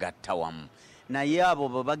ng'era abagatta wamu naye abo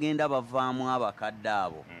bo bagenda bavaamu abakadde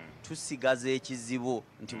abo tusigaza ekizibu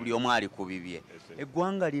nti buli omu ali ku bibye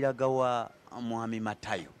eggwanga liraga wa mwami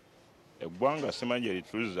Matayo eggwanga simanyi gye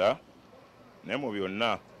lituuza naye mu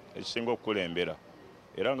byonna ekisinga okukulembera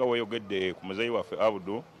era nga weyogedde ku muzeeyi waffe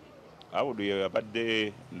Abudu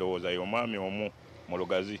yabadde ndowooza y'omwami omu mu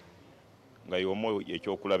Lugazi nga y'omu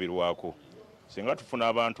ekyokulabirwako singa tufuna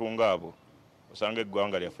abantu ng'abo osanga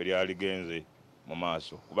eggwanga lyaffe lyaligenze mu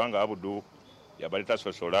maaso kubanga Abudu yabadde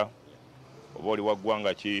tasosola oba oli wa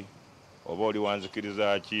ggwanga ki oba oli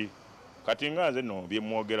wanzikiriza ki kati nga nze no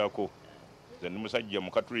byemwogerako nze ndi musajja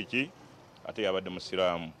mu Katuliki ate yabadde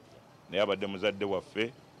musiraamu naye abadde muzadde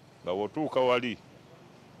waffe nga wotuuka wali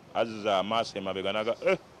azza amaaso emabega naga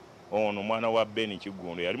ono mwana wa Beni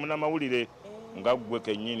Kigundu yali munamawulire nga ggwe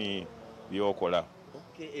kennyini byokola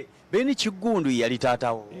Beni Kigundu yali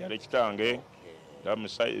taatawo yali kitange nga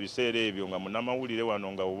ebiseera ebyo nga munamawulire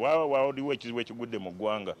wano nga waliwo ekizibu ekigudde mu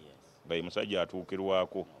ggwanga nga ye musajja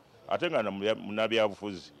atuukirwako ate nga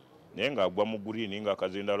munabyabufuzi naye ng'agwa mu gurini nga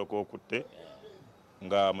akazindalo k'okutte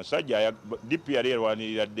nga musajja DP yali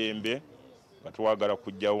yerwanirira ddembe nga twagala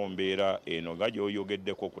kujjawo mbeera eno nga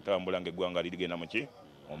gy'oyogeddeko okutambula ng'eggwanga lirigenda muki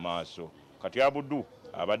mu maaso kati Abudu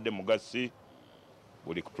abadde mugasi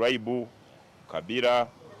buli tribe kabira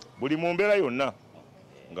buli mu mbeera yonna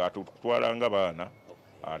ng'atutwalanga baana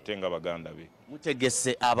ate nga baganda be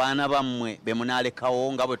mutegese abaana bammwe be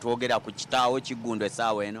munaalekawo nga bwe twogera ku kitaawo Kigundu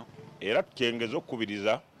essaawa eno era tukyengeza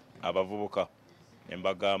okukubiriza abavubuka ne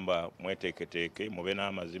mbagamba mweteeketeeke mube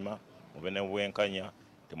n'amazima mube n'obwenkanya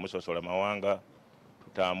temusosola mawanga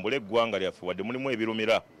tutambule eggwanga lyaffe wadde mulimu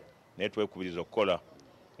ebirumira naye twekubiriza okukola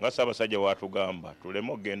nga Ssaabasajja waatugamba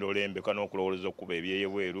tuleme okugenda olembeka n'okulowoleza okuba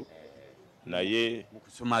ebyeyebweru naye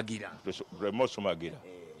tuleme osumagira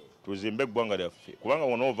tuzimbe eggwanga lyaffe kubanga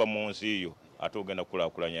wonoova mu nsi yo ate ogenda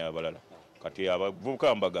kukulaakulanya abalala kati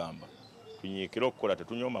abavubuka mbagamba tunyiikire okukola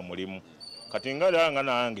tetunyooma mulimu kati nga langa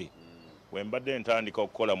nange wembadde ntandika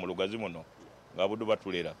okukola mu Lugazi muno nga Abudu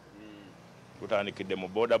batulera tutandikidde mu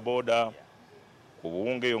boda ku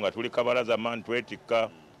buwunga eyo nga tuli kabalaza mani twetikka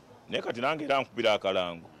naye kati nange era nkubira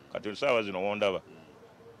akalango kati saawa zino wondaba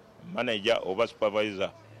manager oba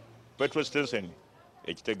supervisor petrol station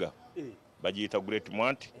ekitega bagiyita Great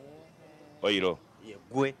Mwant oil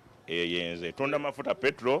gwe yenze tunda mafuta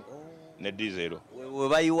petrol ne diesel we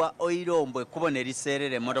bayiwa oil mbwe kubona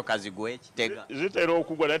eriserere motoka zigwe ekitega zitera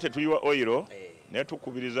okugwa naye tetuyiwa oil naye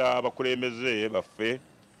tukubiriza abakulembeze baffe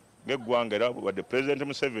ng'eggwanga era wadde President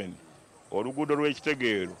Museveni oluguudo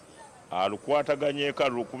lw'ekitegeero alukwataganyeko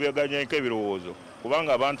alukubaganyeko ebirowoozo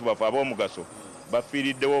kubanga abantu baffe ab'omugaso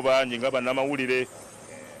bafiiriddewo bangi nga bannamawulire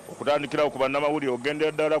okutandikirawo ku bannamawulire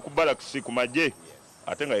ogendera ddala ku balakisi ku magye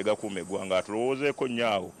ate nga yegakuuma eggwanga atulowoozeeko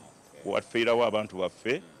nnyaawo kuwafiirawo abantu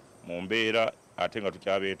baffe mu mbeera ate nga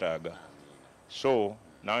tukyabeetaaga so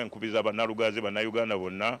nawe nkubiriza bannalugazi bannayuganda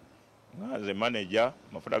bonna nga nze manager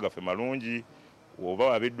mafuta gaffe malungi oba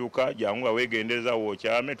wabidduka jangu nga weegendereza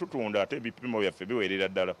wookyame tutunda ate ebipimo byaffe biweerera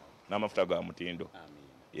ddala n'amafuta ga mutindo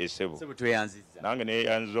yesebo nange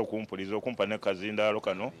neyanziza okumpuliza okumpa ne kazindaalo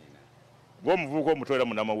kano ng'omuvubuka omutwera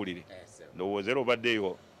munnamawulire ndowooza era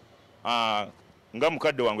obaddeyo nga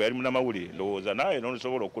mukadde wange yali munnamawulire ndowooza naye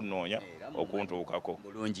nosobola okunnoonya okuntuukako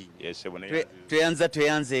yesebo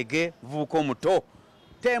tweyanzeege muvubuka omuto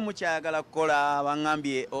temukyayagala kukola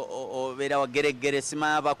baŋŋambye obeera wageregere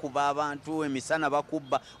simanya bakuba abantu emisana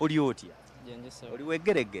bakubba oli otya oli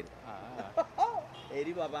wegeregere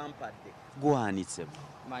eri babampadde gwanitse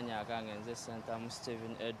manya gange nze Sentamu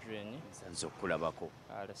Stephen Adrian nsanze okulabako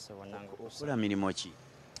alesebo nange okola mirimo ki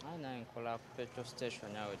nkola ku petrol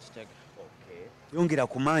station awo Kitega yongera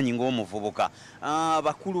ku maanyi ng'omuvubuka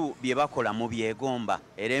bakulu bye bakola mu byegomba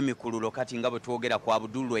era emikululo kati nga bwe twogera ku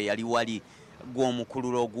Abdul yali wali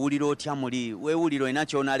gw'omukululo oguwulira otya muli weewulira olina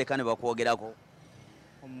kyonaaleka ne bakwogerako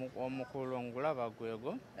omukululo ngulaba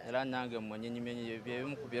gwego era nange mwenyinyi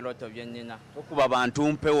byebimu ku biroto byennina okuba bantu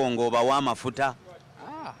mpewo ng'obawa amafuta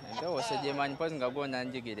empewo segyemanyi mpozi nga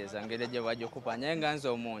gonanjigiriza ngeri gye bagikupa naye nga nze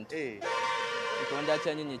omuntu ntonda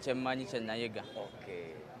kyenyinyi kyemmanyi kyenayiga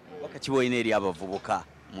waka kiba olina eri abavubuka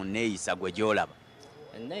mu nneeyisa gwe gy'olaba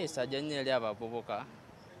enneeyisa gyennyini eri abavubuka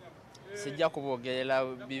sijja kubogerera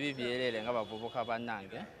bibi byerere nga bavubuka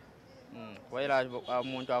bannange kubera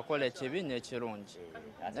omuntu akola ekibi n'ekirungi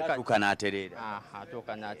atuuka n'atereera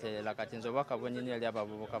atuuka n'atereera kati nze obubaka bwennyini eri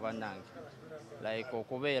abavubuka bannange like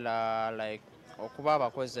okubeera like okuba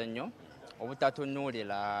abakozi ennyo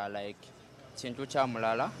obutatunuulira like kintu kya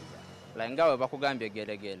mulala like nga bwe bakugambye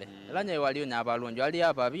geregere era naye waliyo n'abalungi waliyo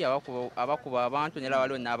ababi abakuba abantu nera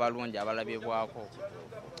waliyo n'abalungi abalabibwako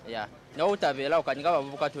n'obutabeerawo kati nga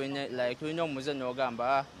abavubuka tulina omuze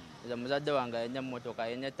n'ogamba nze muzadde wange alina emmotoka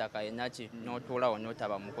alina ettaka alina ki n'otuulawo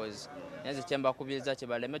n'otaba mukozi naye nze kyembakubiriza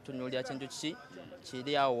kyebaleme tunuulira kintu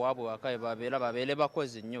kiri awo waabwe waka babeere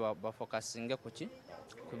bakozi nnyo bafokasinge kuki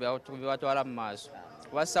kubibatwala mu maaso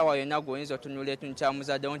kuba ssaawa yonna gweoyinza otunuulira ekintu kya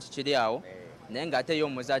muzaddewo nti kiri awo naye ng'ate ye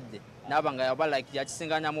omuzadde naaba nga yaba like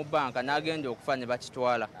yakisingana mu banka n'agenda okufa ne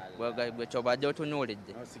bakitwala gwe kyobadde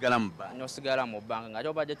otunuulidde n'osigala mu banka ng'ate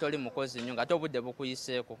obadde toli mukozi nnyo ng'ate obudde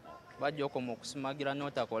bukuyiseeko bajja okoma okusimagira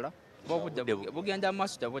n'otakola obudde bugenda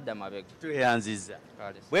maaso tebudda mabega tweyanziza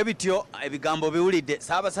bwe bityo ebigambo biwulidde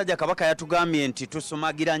Ssaabasajja Kabaka yatugambye nti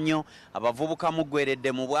tusumagira nnyo abavubuka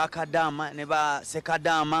muggweredde mu Bwakadaama ne ba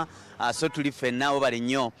Sekadaama so tuli ffenna webali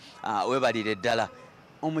nnyo webalire ddala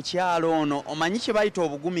omukyalo ono omanyi kye bayita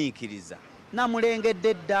obugumiikiriza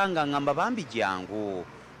namulengedde dda nga ngamba bambi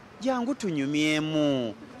jangu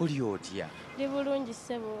tunyumyemu oli otya ndi bulungi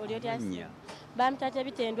ssebo oli otya bampita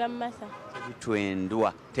Tebitendwa mu Masa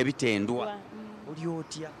tebitendwa oli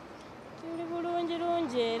otya tuli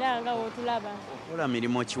bulungi era nga wotulaba okola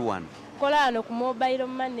mirimu ki wano kola wano ku mobile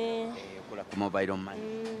money kola ku mobile money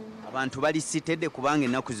abantu balisitedde kubanga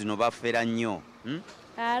ennaku zino bafeera nnyo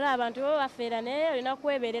ala abantu bo bafeera naye olina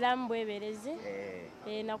kwebereramu bweberezi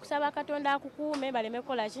nakusaba Katonda akukuume baleme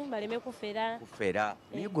kola ki baleme kufeera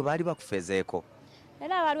naye gwe baali bakufezeeko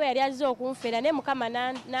era waliwo yali azze okunfeera naye Mukama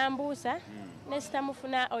nambuusa ne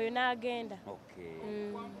sitamufuna oyo n'agenda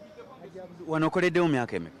wano okoleddewo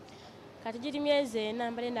myaka emeka kati giri myezi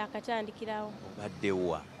 4 mbale ndakatandikirawo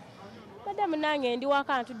obaddewa badde munange ndi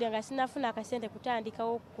waka ntudde nga sinafuna akasente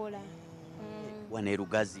kutandikawo okukola wano e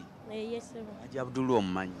Lugazi yesebo Haji Abdul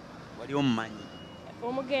omumanyi wali omumanyi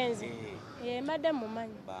omugenzi mbadde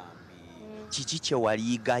mumanyi kiki kye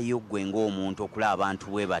waliyigayo gwe ng'omuntu okulaba abantu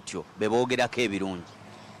bwe batyo be boogerako ebirungi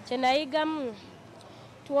kye nayigamu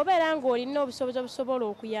tuwobeera ng'olina obusobozi obusobola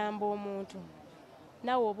okuyamba omuntu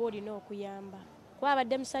nawe oba olina okuyamba kuba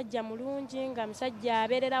abadde musajja mulungi nga musajja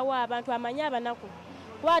abeererawo abantu amanyi abanaku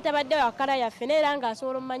kuba atabadde wakala yaffe neera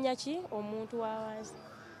ng'asobola omumanya ki omuntu wa wansi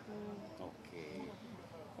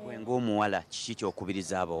gwe ng'omuwala kiki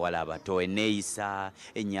kyokubiriza abawala abato enneeyisa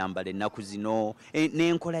ennyambala ennaku zino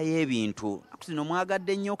n'enkola y'ebintu naku zino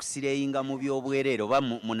mwagadde nnyo okusireyinga mu by'obwereere oba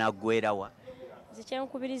munaggwerawa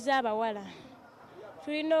zikyenkubiriza abawala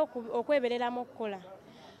tulina okwebereramu okukola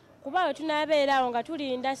kuba we tunaabeerawo nga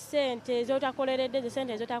tulinda ssente ezotakoleredde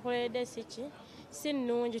sente ezotakoleredde si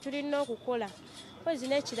nnungi tulina okukola pozi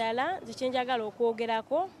n'ekirala zikyenjagala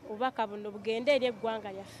okwogerako obubaka buno bugende eri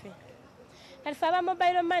eggwanga lyaffe kati fe aba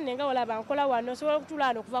mobile money nga olaba nkola wano osobola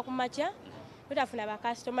okutulaana okuva ku makya tutafuna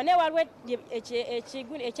bakasitoma naye waliwo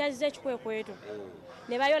ekyazza ekikwekweto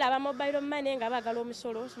ne bayola aba mobile money nga baagala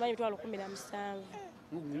omusolo simanyi emitwalo 17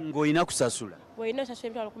 ng'olina kusasula bw'olina osasula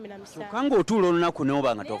emitwalo 17 kyokka ng'otuula olunaku naye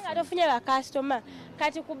oba nga tofunye bakasitoma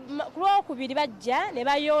kati ku lwokubiri bajja ne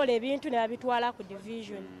bayoola ebintu ne babitwala ku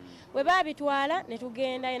division bwe babitwala ne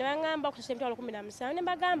tugenda ne baŋŋamba okusasula emitwalo 17 ne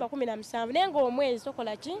bagamba 17 naye ng'omwezi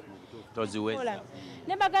tokola ki toziweza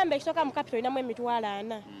ne bagamba ekisooka mu capital olinamu emitwalo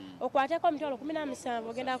 4 okwateko emitwalo 17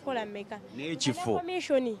 ogenda kukola mmeka n'ekifo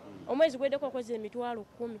komishoni omwezi gweddeko okoze emitwalo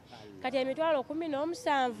 10 kati emitwalo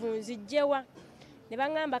 17 nzijjewa ne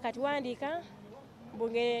baŋŋamba kati wandiika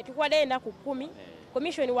tukwadde ennaku 10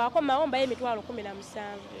 komishoni wakomawo mbayo emitwalo 17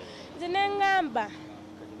 nze ne ŋŋamba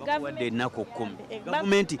wadde ennaku 10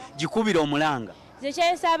 gavumenti gikubira omulanga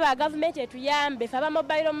zekyensaba gavumenti etuyambe fe aba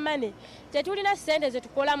mobile money tetulina ssente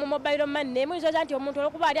zetukola mu mobile money naye muyinza nti omuntu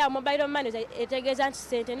olwokuba ali awo mobile money etegeeza nti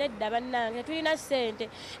ssente nedda bannange tetulina ssente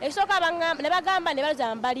ekisooka ne bagamba ne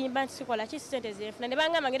baza mbalimba nti sikola ki ssente zenfuna ne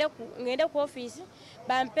baŋŋamba ngende ku ofiisi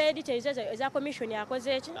bampe details eza komishoni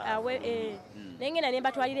akoze eki naye ngenda ne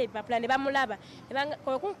mbatwalira ebipapula ne bamulaba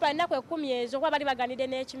kwekumpa ennaku 10 ezo kuba bali baganidde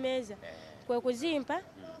n'ekimeeza kwe kuzimpa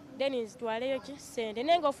then nzitwaleyo ki ssente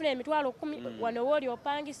naye ng'ofuna emitwalo 10 wano wooli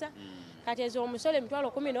opangisa kati ezo omusolo emitwalo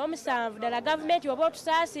 17 ddala gavumenti oba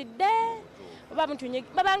otusaasidde oba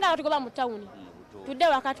babanga batugoba mu tawuni tudde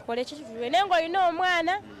waka tukole ki tutuwe naye ng'olina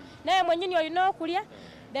omwana naye mwennyini olina okulya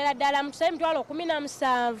ddala mutusabe emitwalo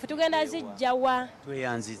 17 tugenda zijjawa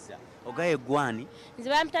tweyanziza ogaye gwani nze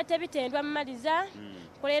bampitatte bitendwa mumaliza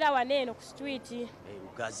kolera wano eno ku street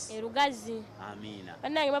Lugazi amina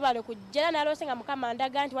bannange babale kujjala naloose nga mukama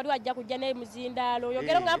ndaga nti wali wajja kujja ne muzindaalo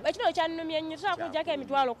yogero nga ekino kyannumye nnyo tusobola kujjako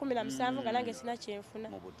emitwalo 17 nga nange sina kyenfuna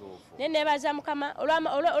naye nebaza mukama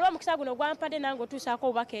olw'omukisa guno gwampadde nange otuusaako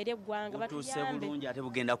obubaka eri eggwanga batuyambe bulungi ate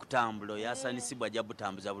bugenda kutambula yasanisibwa ajja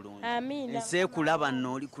butambuza bulungi amina nse kulaba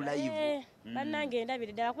nno oli ku live bannange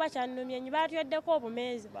ndabire ddala kuba kyannumye nnyo batweddeko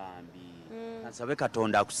obumeeza nsabe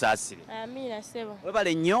katonda akusaasire amina sebo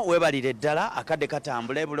webale nnyo webalire ddala akadde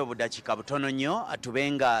katambula ebula obudakiika butono nnyo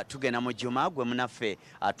tubenga tugenda mu juma gwe munaffe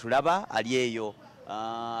atulaba ali eyo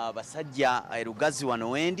abasajja Lugazi wano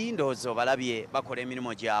wendi ndowooza obalabye bakola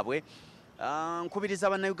emirimu gyabwe nkubiriza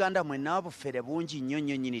bannayuganda mwenna obufere bungi nnyo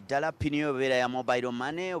nnyo nnyini ddala pini yo bebeera ya mobile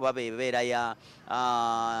money oba bebeera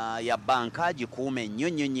ya banka gikuume nnyo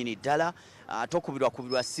nnyo nnyini ddala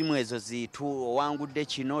tokubirwa simu ezo zitu owangudde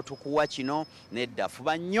kino tukuwa kino nedda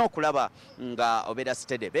fuba nnyo okulaba nga obeera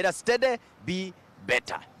stede be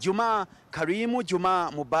better Juma karimu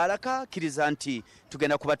Juma mubaraka kiriza nti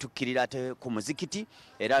tugenda kuba tukkirira ate ku muzikiti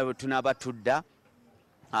era tunaba tudda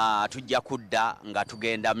tujja kudda nga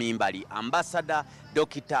tugenda mimbali ambassador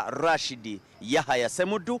Dr. Rashidi Yahaya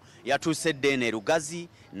Semudu yatuuse ddene Lugazi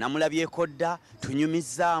namulabyeko dda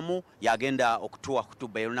tunyumizaamu yagenda okutuwa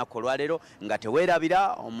kutuba olunaku olwaleero nga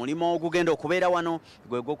teweerabira omulimo ogugenda okubeera wano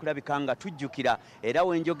gwe gw'okulabika nga tujjukira era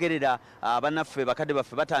wenjogerera bannaffe bakadde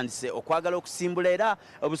baffe batandise okwagala okusimbula era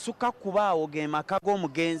obusukka kubaawo ge maka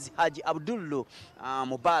g'omugenzi Haji Abdullu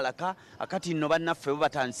Mubaraka akati nno bannaffe bo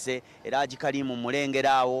batandise era Haji Kalimu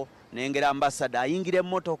mulengeraawo nengera ambassador ayingira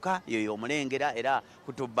emmotoka yoyo omulengera era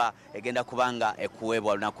kutuba egenda kubanga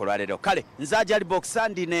ekuweebwa olunaku olwaleero kale nzaja ali boxa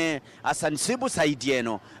ndine asanisibu saidi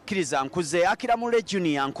eno kiriza nkuze akira mu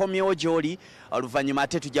junior nkomyewo gy'oli oluvannyuma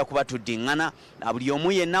ate tujja kuba tuddiŋŋana buli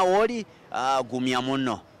omu yenna wooli gumya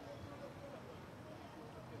munno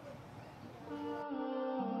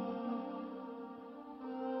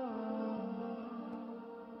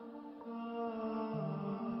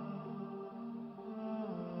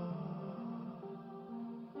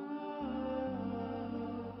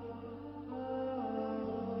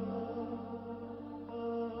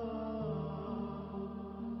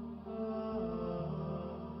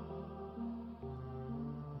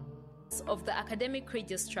of the Academic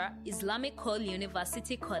Registrar, Islamic Call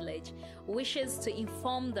University College, wishes to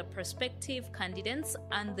inform the prospective candidates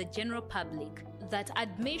and the general public that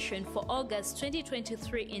admission for August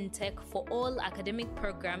 2023 intake for all academic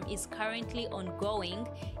program is currently ongoing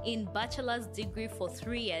in bachelor's degree for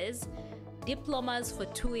 3 years, diplomas for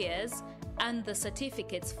 2 years, and the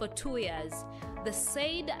certificates for 2 years. The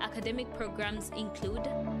said academic programs include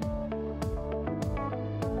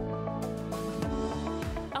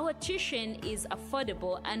our tuition is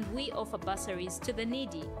affordable and we offer bursaries to the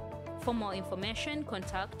needy. For more information,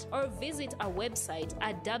 contact or visit our website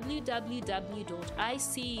at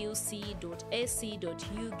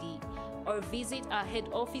www.icuc.ac.ug or visit our head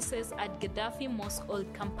offices at Gaddafi Mosque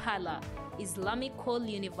Old Kampala, Islamic Call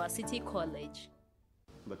University College.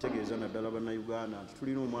 Bategeeza naddala bannayuganda nti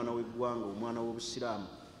tulina omwana w'eggwanga omwana w'obusiraamu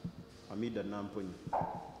Hamida Namponyi.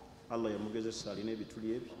 Allah yamugezesa alina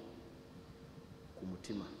ebituli ebyo ku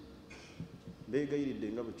mutima.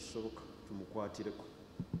 Mbeegayiridde nga bwe kisoboka tumukwatireko.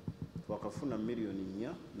 Twakafuna miliyoni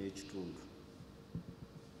 4 n'ekitundu.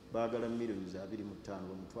 Baagala miliyoni 25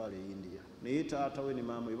 bamutwale e India. Naye taata we ne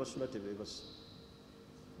maama we basula tebeebasa.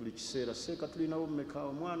 Buli kiseera seeka tulinawo mmeka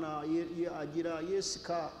omwana agira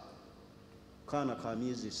yeesika kaana ka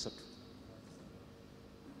myezi 3.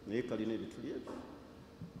 Naye kalina ebituli ebyo.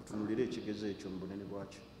 Tutunulire ekigezo ekyo mu bunene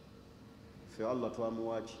bwakyo. Ffe Allah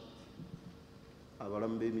twamuwaaki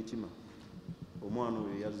abalamu b'emitima. Omwana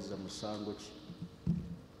oyo yazza musango ki?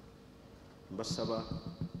 Mbasaba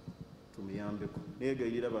tumuyambeko.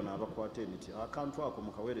 Neegayirira bano abakwata emiti akantu ako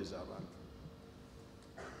mukaweereza abantu.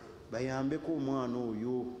 Bayambeko omwana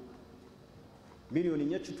oyo miliyoni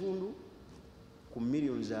 4.5 ku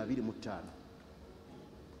miliyoni 25.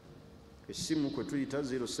 Essimu kwe tuyita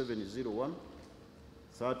 0701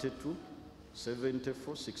 32 74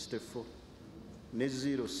 64 ne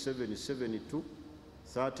 0772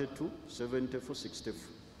 32 74 64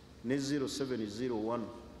 ne 0701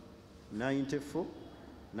 94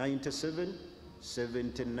 97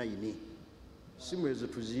 79. Simu ezo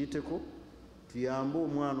tuziyiteko tuyambe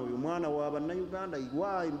omwana oyo. Omwana wa bannayuganda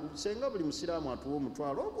iwa senga buli musiraamu atuwa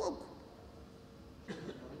omutwalo ogwo.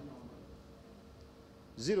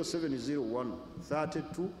 0701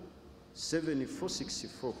 32 74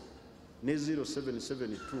 64 ne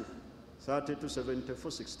 0772 32 74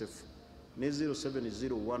 64 ne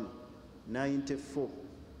 0701 94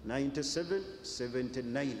 97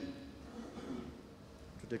 79.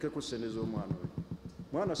 Tuteke kuseneza omwana oyo.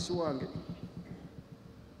 Mwana si wange,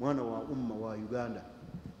 mwana wa umma wa Uganda,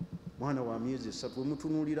 mwana wa myezi 3.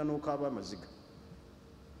 Omutunuulira n'okaaba amaziga.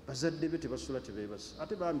 Bazadde be tebasula tebeebasa.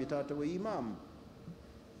 Ate bambi taata we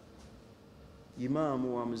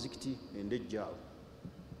imaamu wa muzikiti endejjaawo.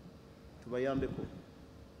 Tubayambeko.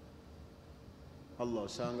 Allah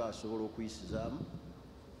osanga asobola okuyisizaamu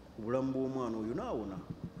obulamu bw'omwana oyo naawona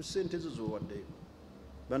ku ssente zo z'owaddeyo.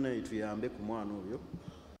 Banaye tuyambe ku mwana oyo.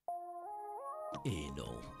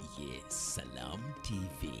 Eno ye Salam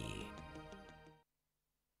TV.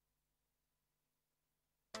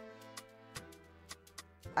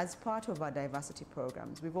 As part of our diversity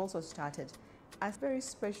programs, we've also started a very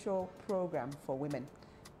special program for women.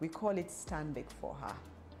 We call it Stand Big for Her.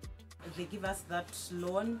 They give us that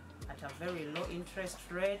loan at a very low interest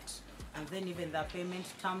rate, and then even the payment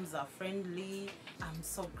terms are friendly. I'm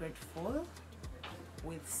so grateful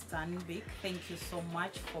with Stanbic. Thank you so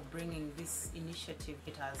much for bringing this initiative.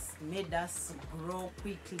 It has made us grow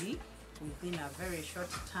quickly within a very short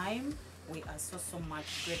time. We are so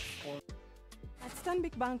much grateful. At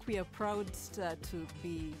Stanbic Bank, we are proud to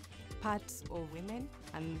be part of women,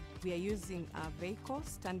 and we are using our vehicle,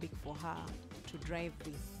 Stanbic for Her, to drive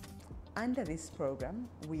this. Under this program,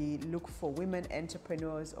 we look for women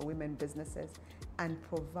entrepreneurs or women businesses and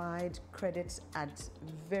provide credit at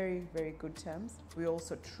very, very good terms. We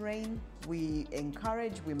also train, we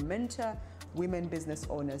encourage, we mentor women business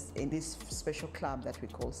owners in this special club that we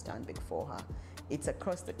call Stand Big for Her. It's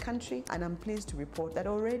across the country, and I'm pleased to report that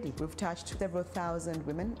already we've touched several thousand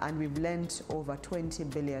women and we've lent over 20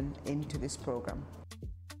 billion into this program.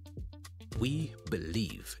 We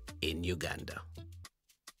believe in Uganda.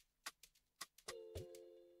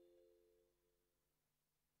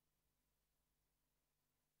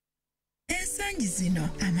 Ensangi zino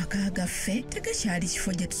amaka gaffe tegakyali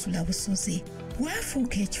kifo gye tusula busozi.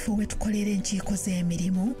 Waafuuka ekifo we tukolera enkiiko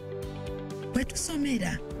z'emirimu, we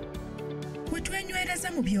tusomera, we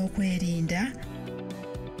twenywereza mu by'okwerinda,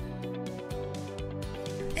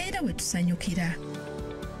 era we tusanyukira.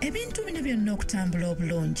 Ebintu bino byonna okutambula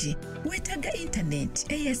obulungi weetaaga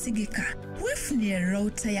intaneti eyesigika. Weefunire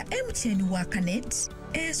router ya MTN Wakanet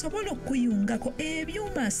esobola okuyungako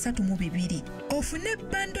ebyuma 32 ofune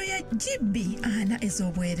bando ya GB 4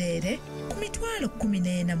 ez'obwereere ku mitwalo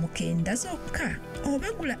 14.9 zokka.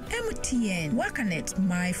 Obagula MTN Wakanet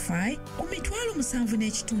MiFi ku mitwalo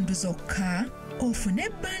 7.5 zokka. ofune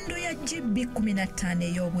bando ya GB 15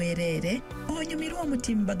 ey'obwereere onyumirwe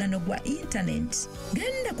omutimbagano gwa internet.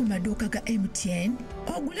 Genda ku maduuka ga MTN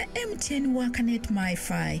ogule MTN Wakanet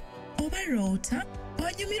MiFi oba router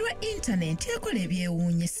onyumirwe internet ekola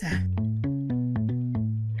ebyewuunyisa.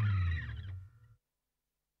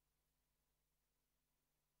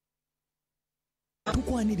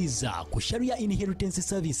 Tukwaniriza ku Sharia Inheritance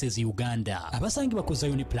Services Uganda. Abasangi bakoza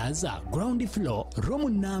Uni Plaza, ground floor,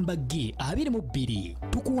 room number G 22.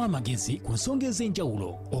 Tukuwa amagezi ku nsonga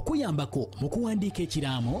ez'enjawulo okuyambako mu kuwandiika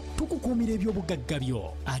ekiraamo, tukukuumira eby'obugagga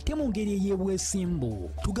byo ate mu ngeri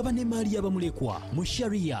ey'ebwesimbu. Tugaba n'emmaali y'abamulekwa mu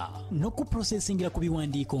Sharia n'oku processingira ku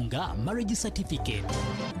biwandiiko nga marriage certificate.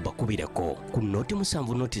 Bakubireko ku noti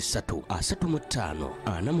 7 noti 3 35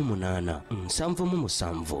 48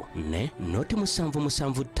 77 ne noti 7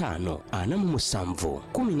 75 47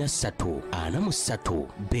 13 43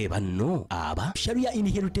 beba no aba Sharia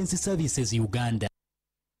Inheritance Services Uganda.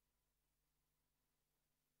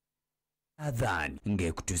 Adhan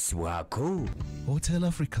ngekutusibwako. Hotel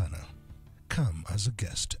Africana. Come as a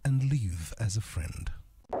guest and leave as a friend.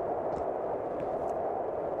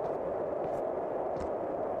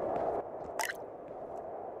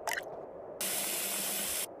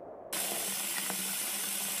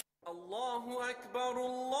 الله أكبر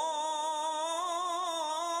الله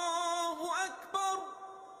أكبر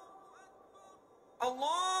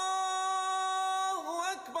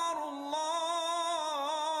الله أكبر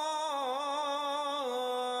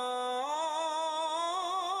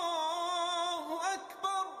الله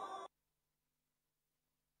أكبر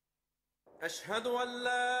أشهد أن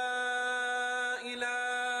لا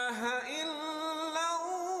إله إلا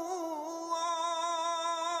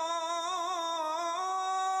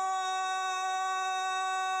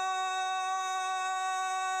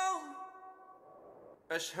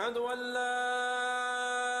أشهد أن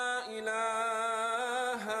لا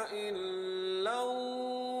إله إلا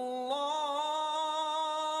الله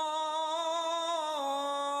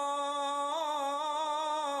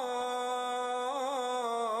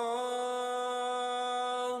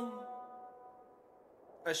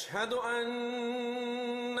أشهد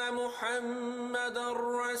أن محمدًا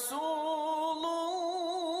رسول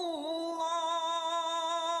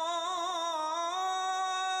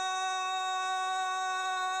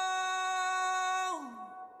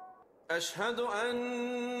أشهد أن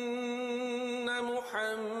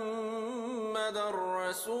محمدًا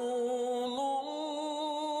رسول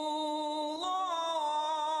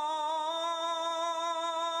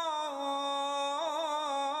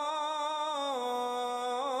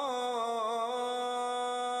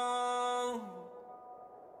الله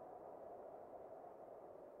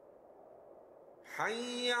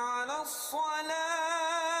حي على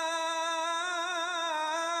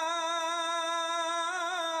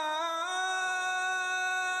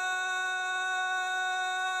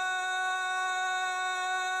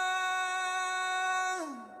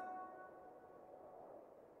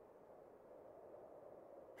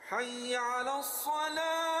حي على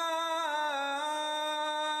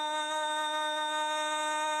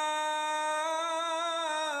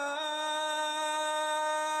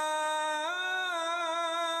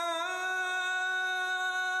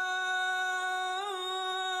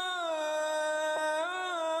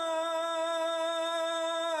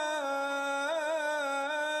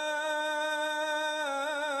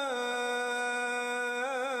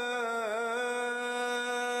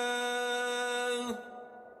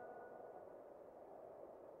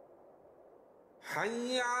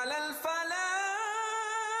حي على الفلاح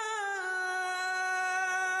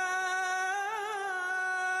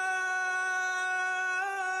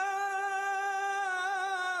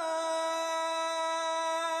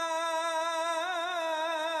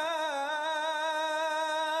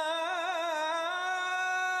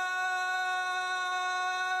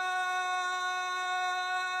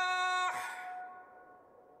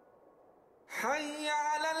حي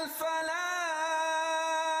على الفلاح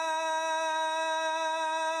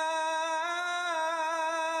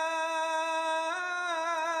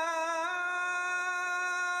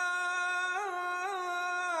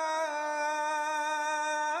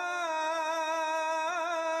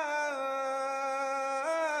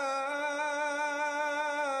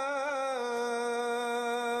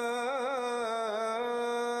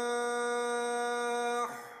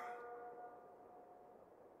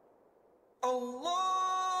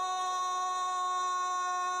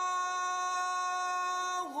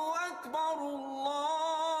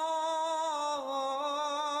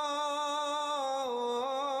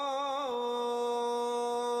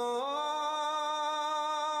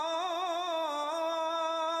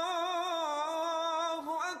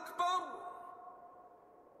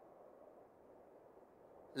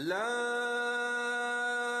لا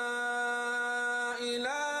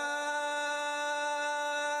إله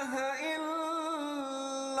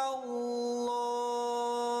إلا الله.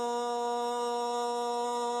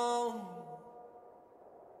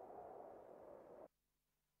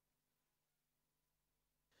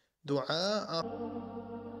 دعاء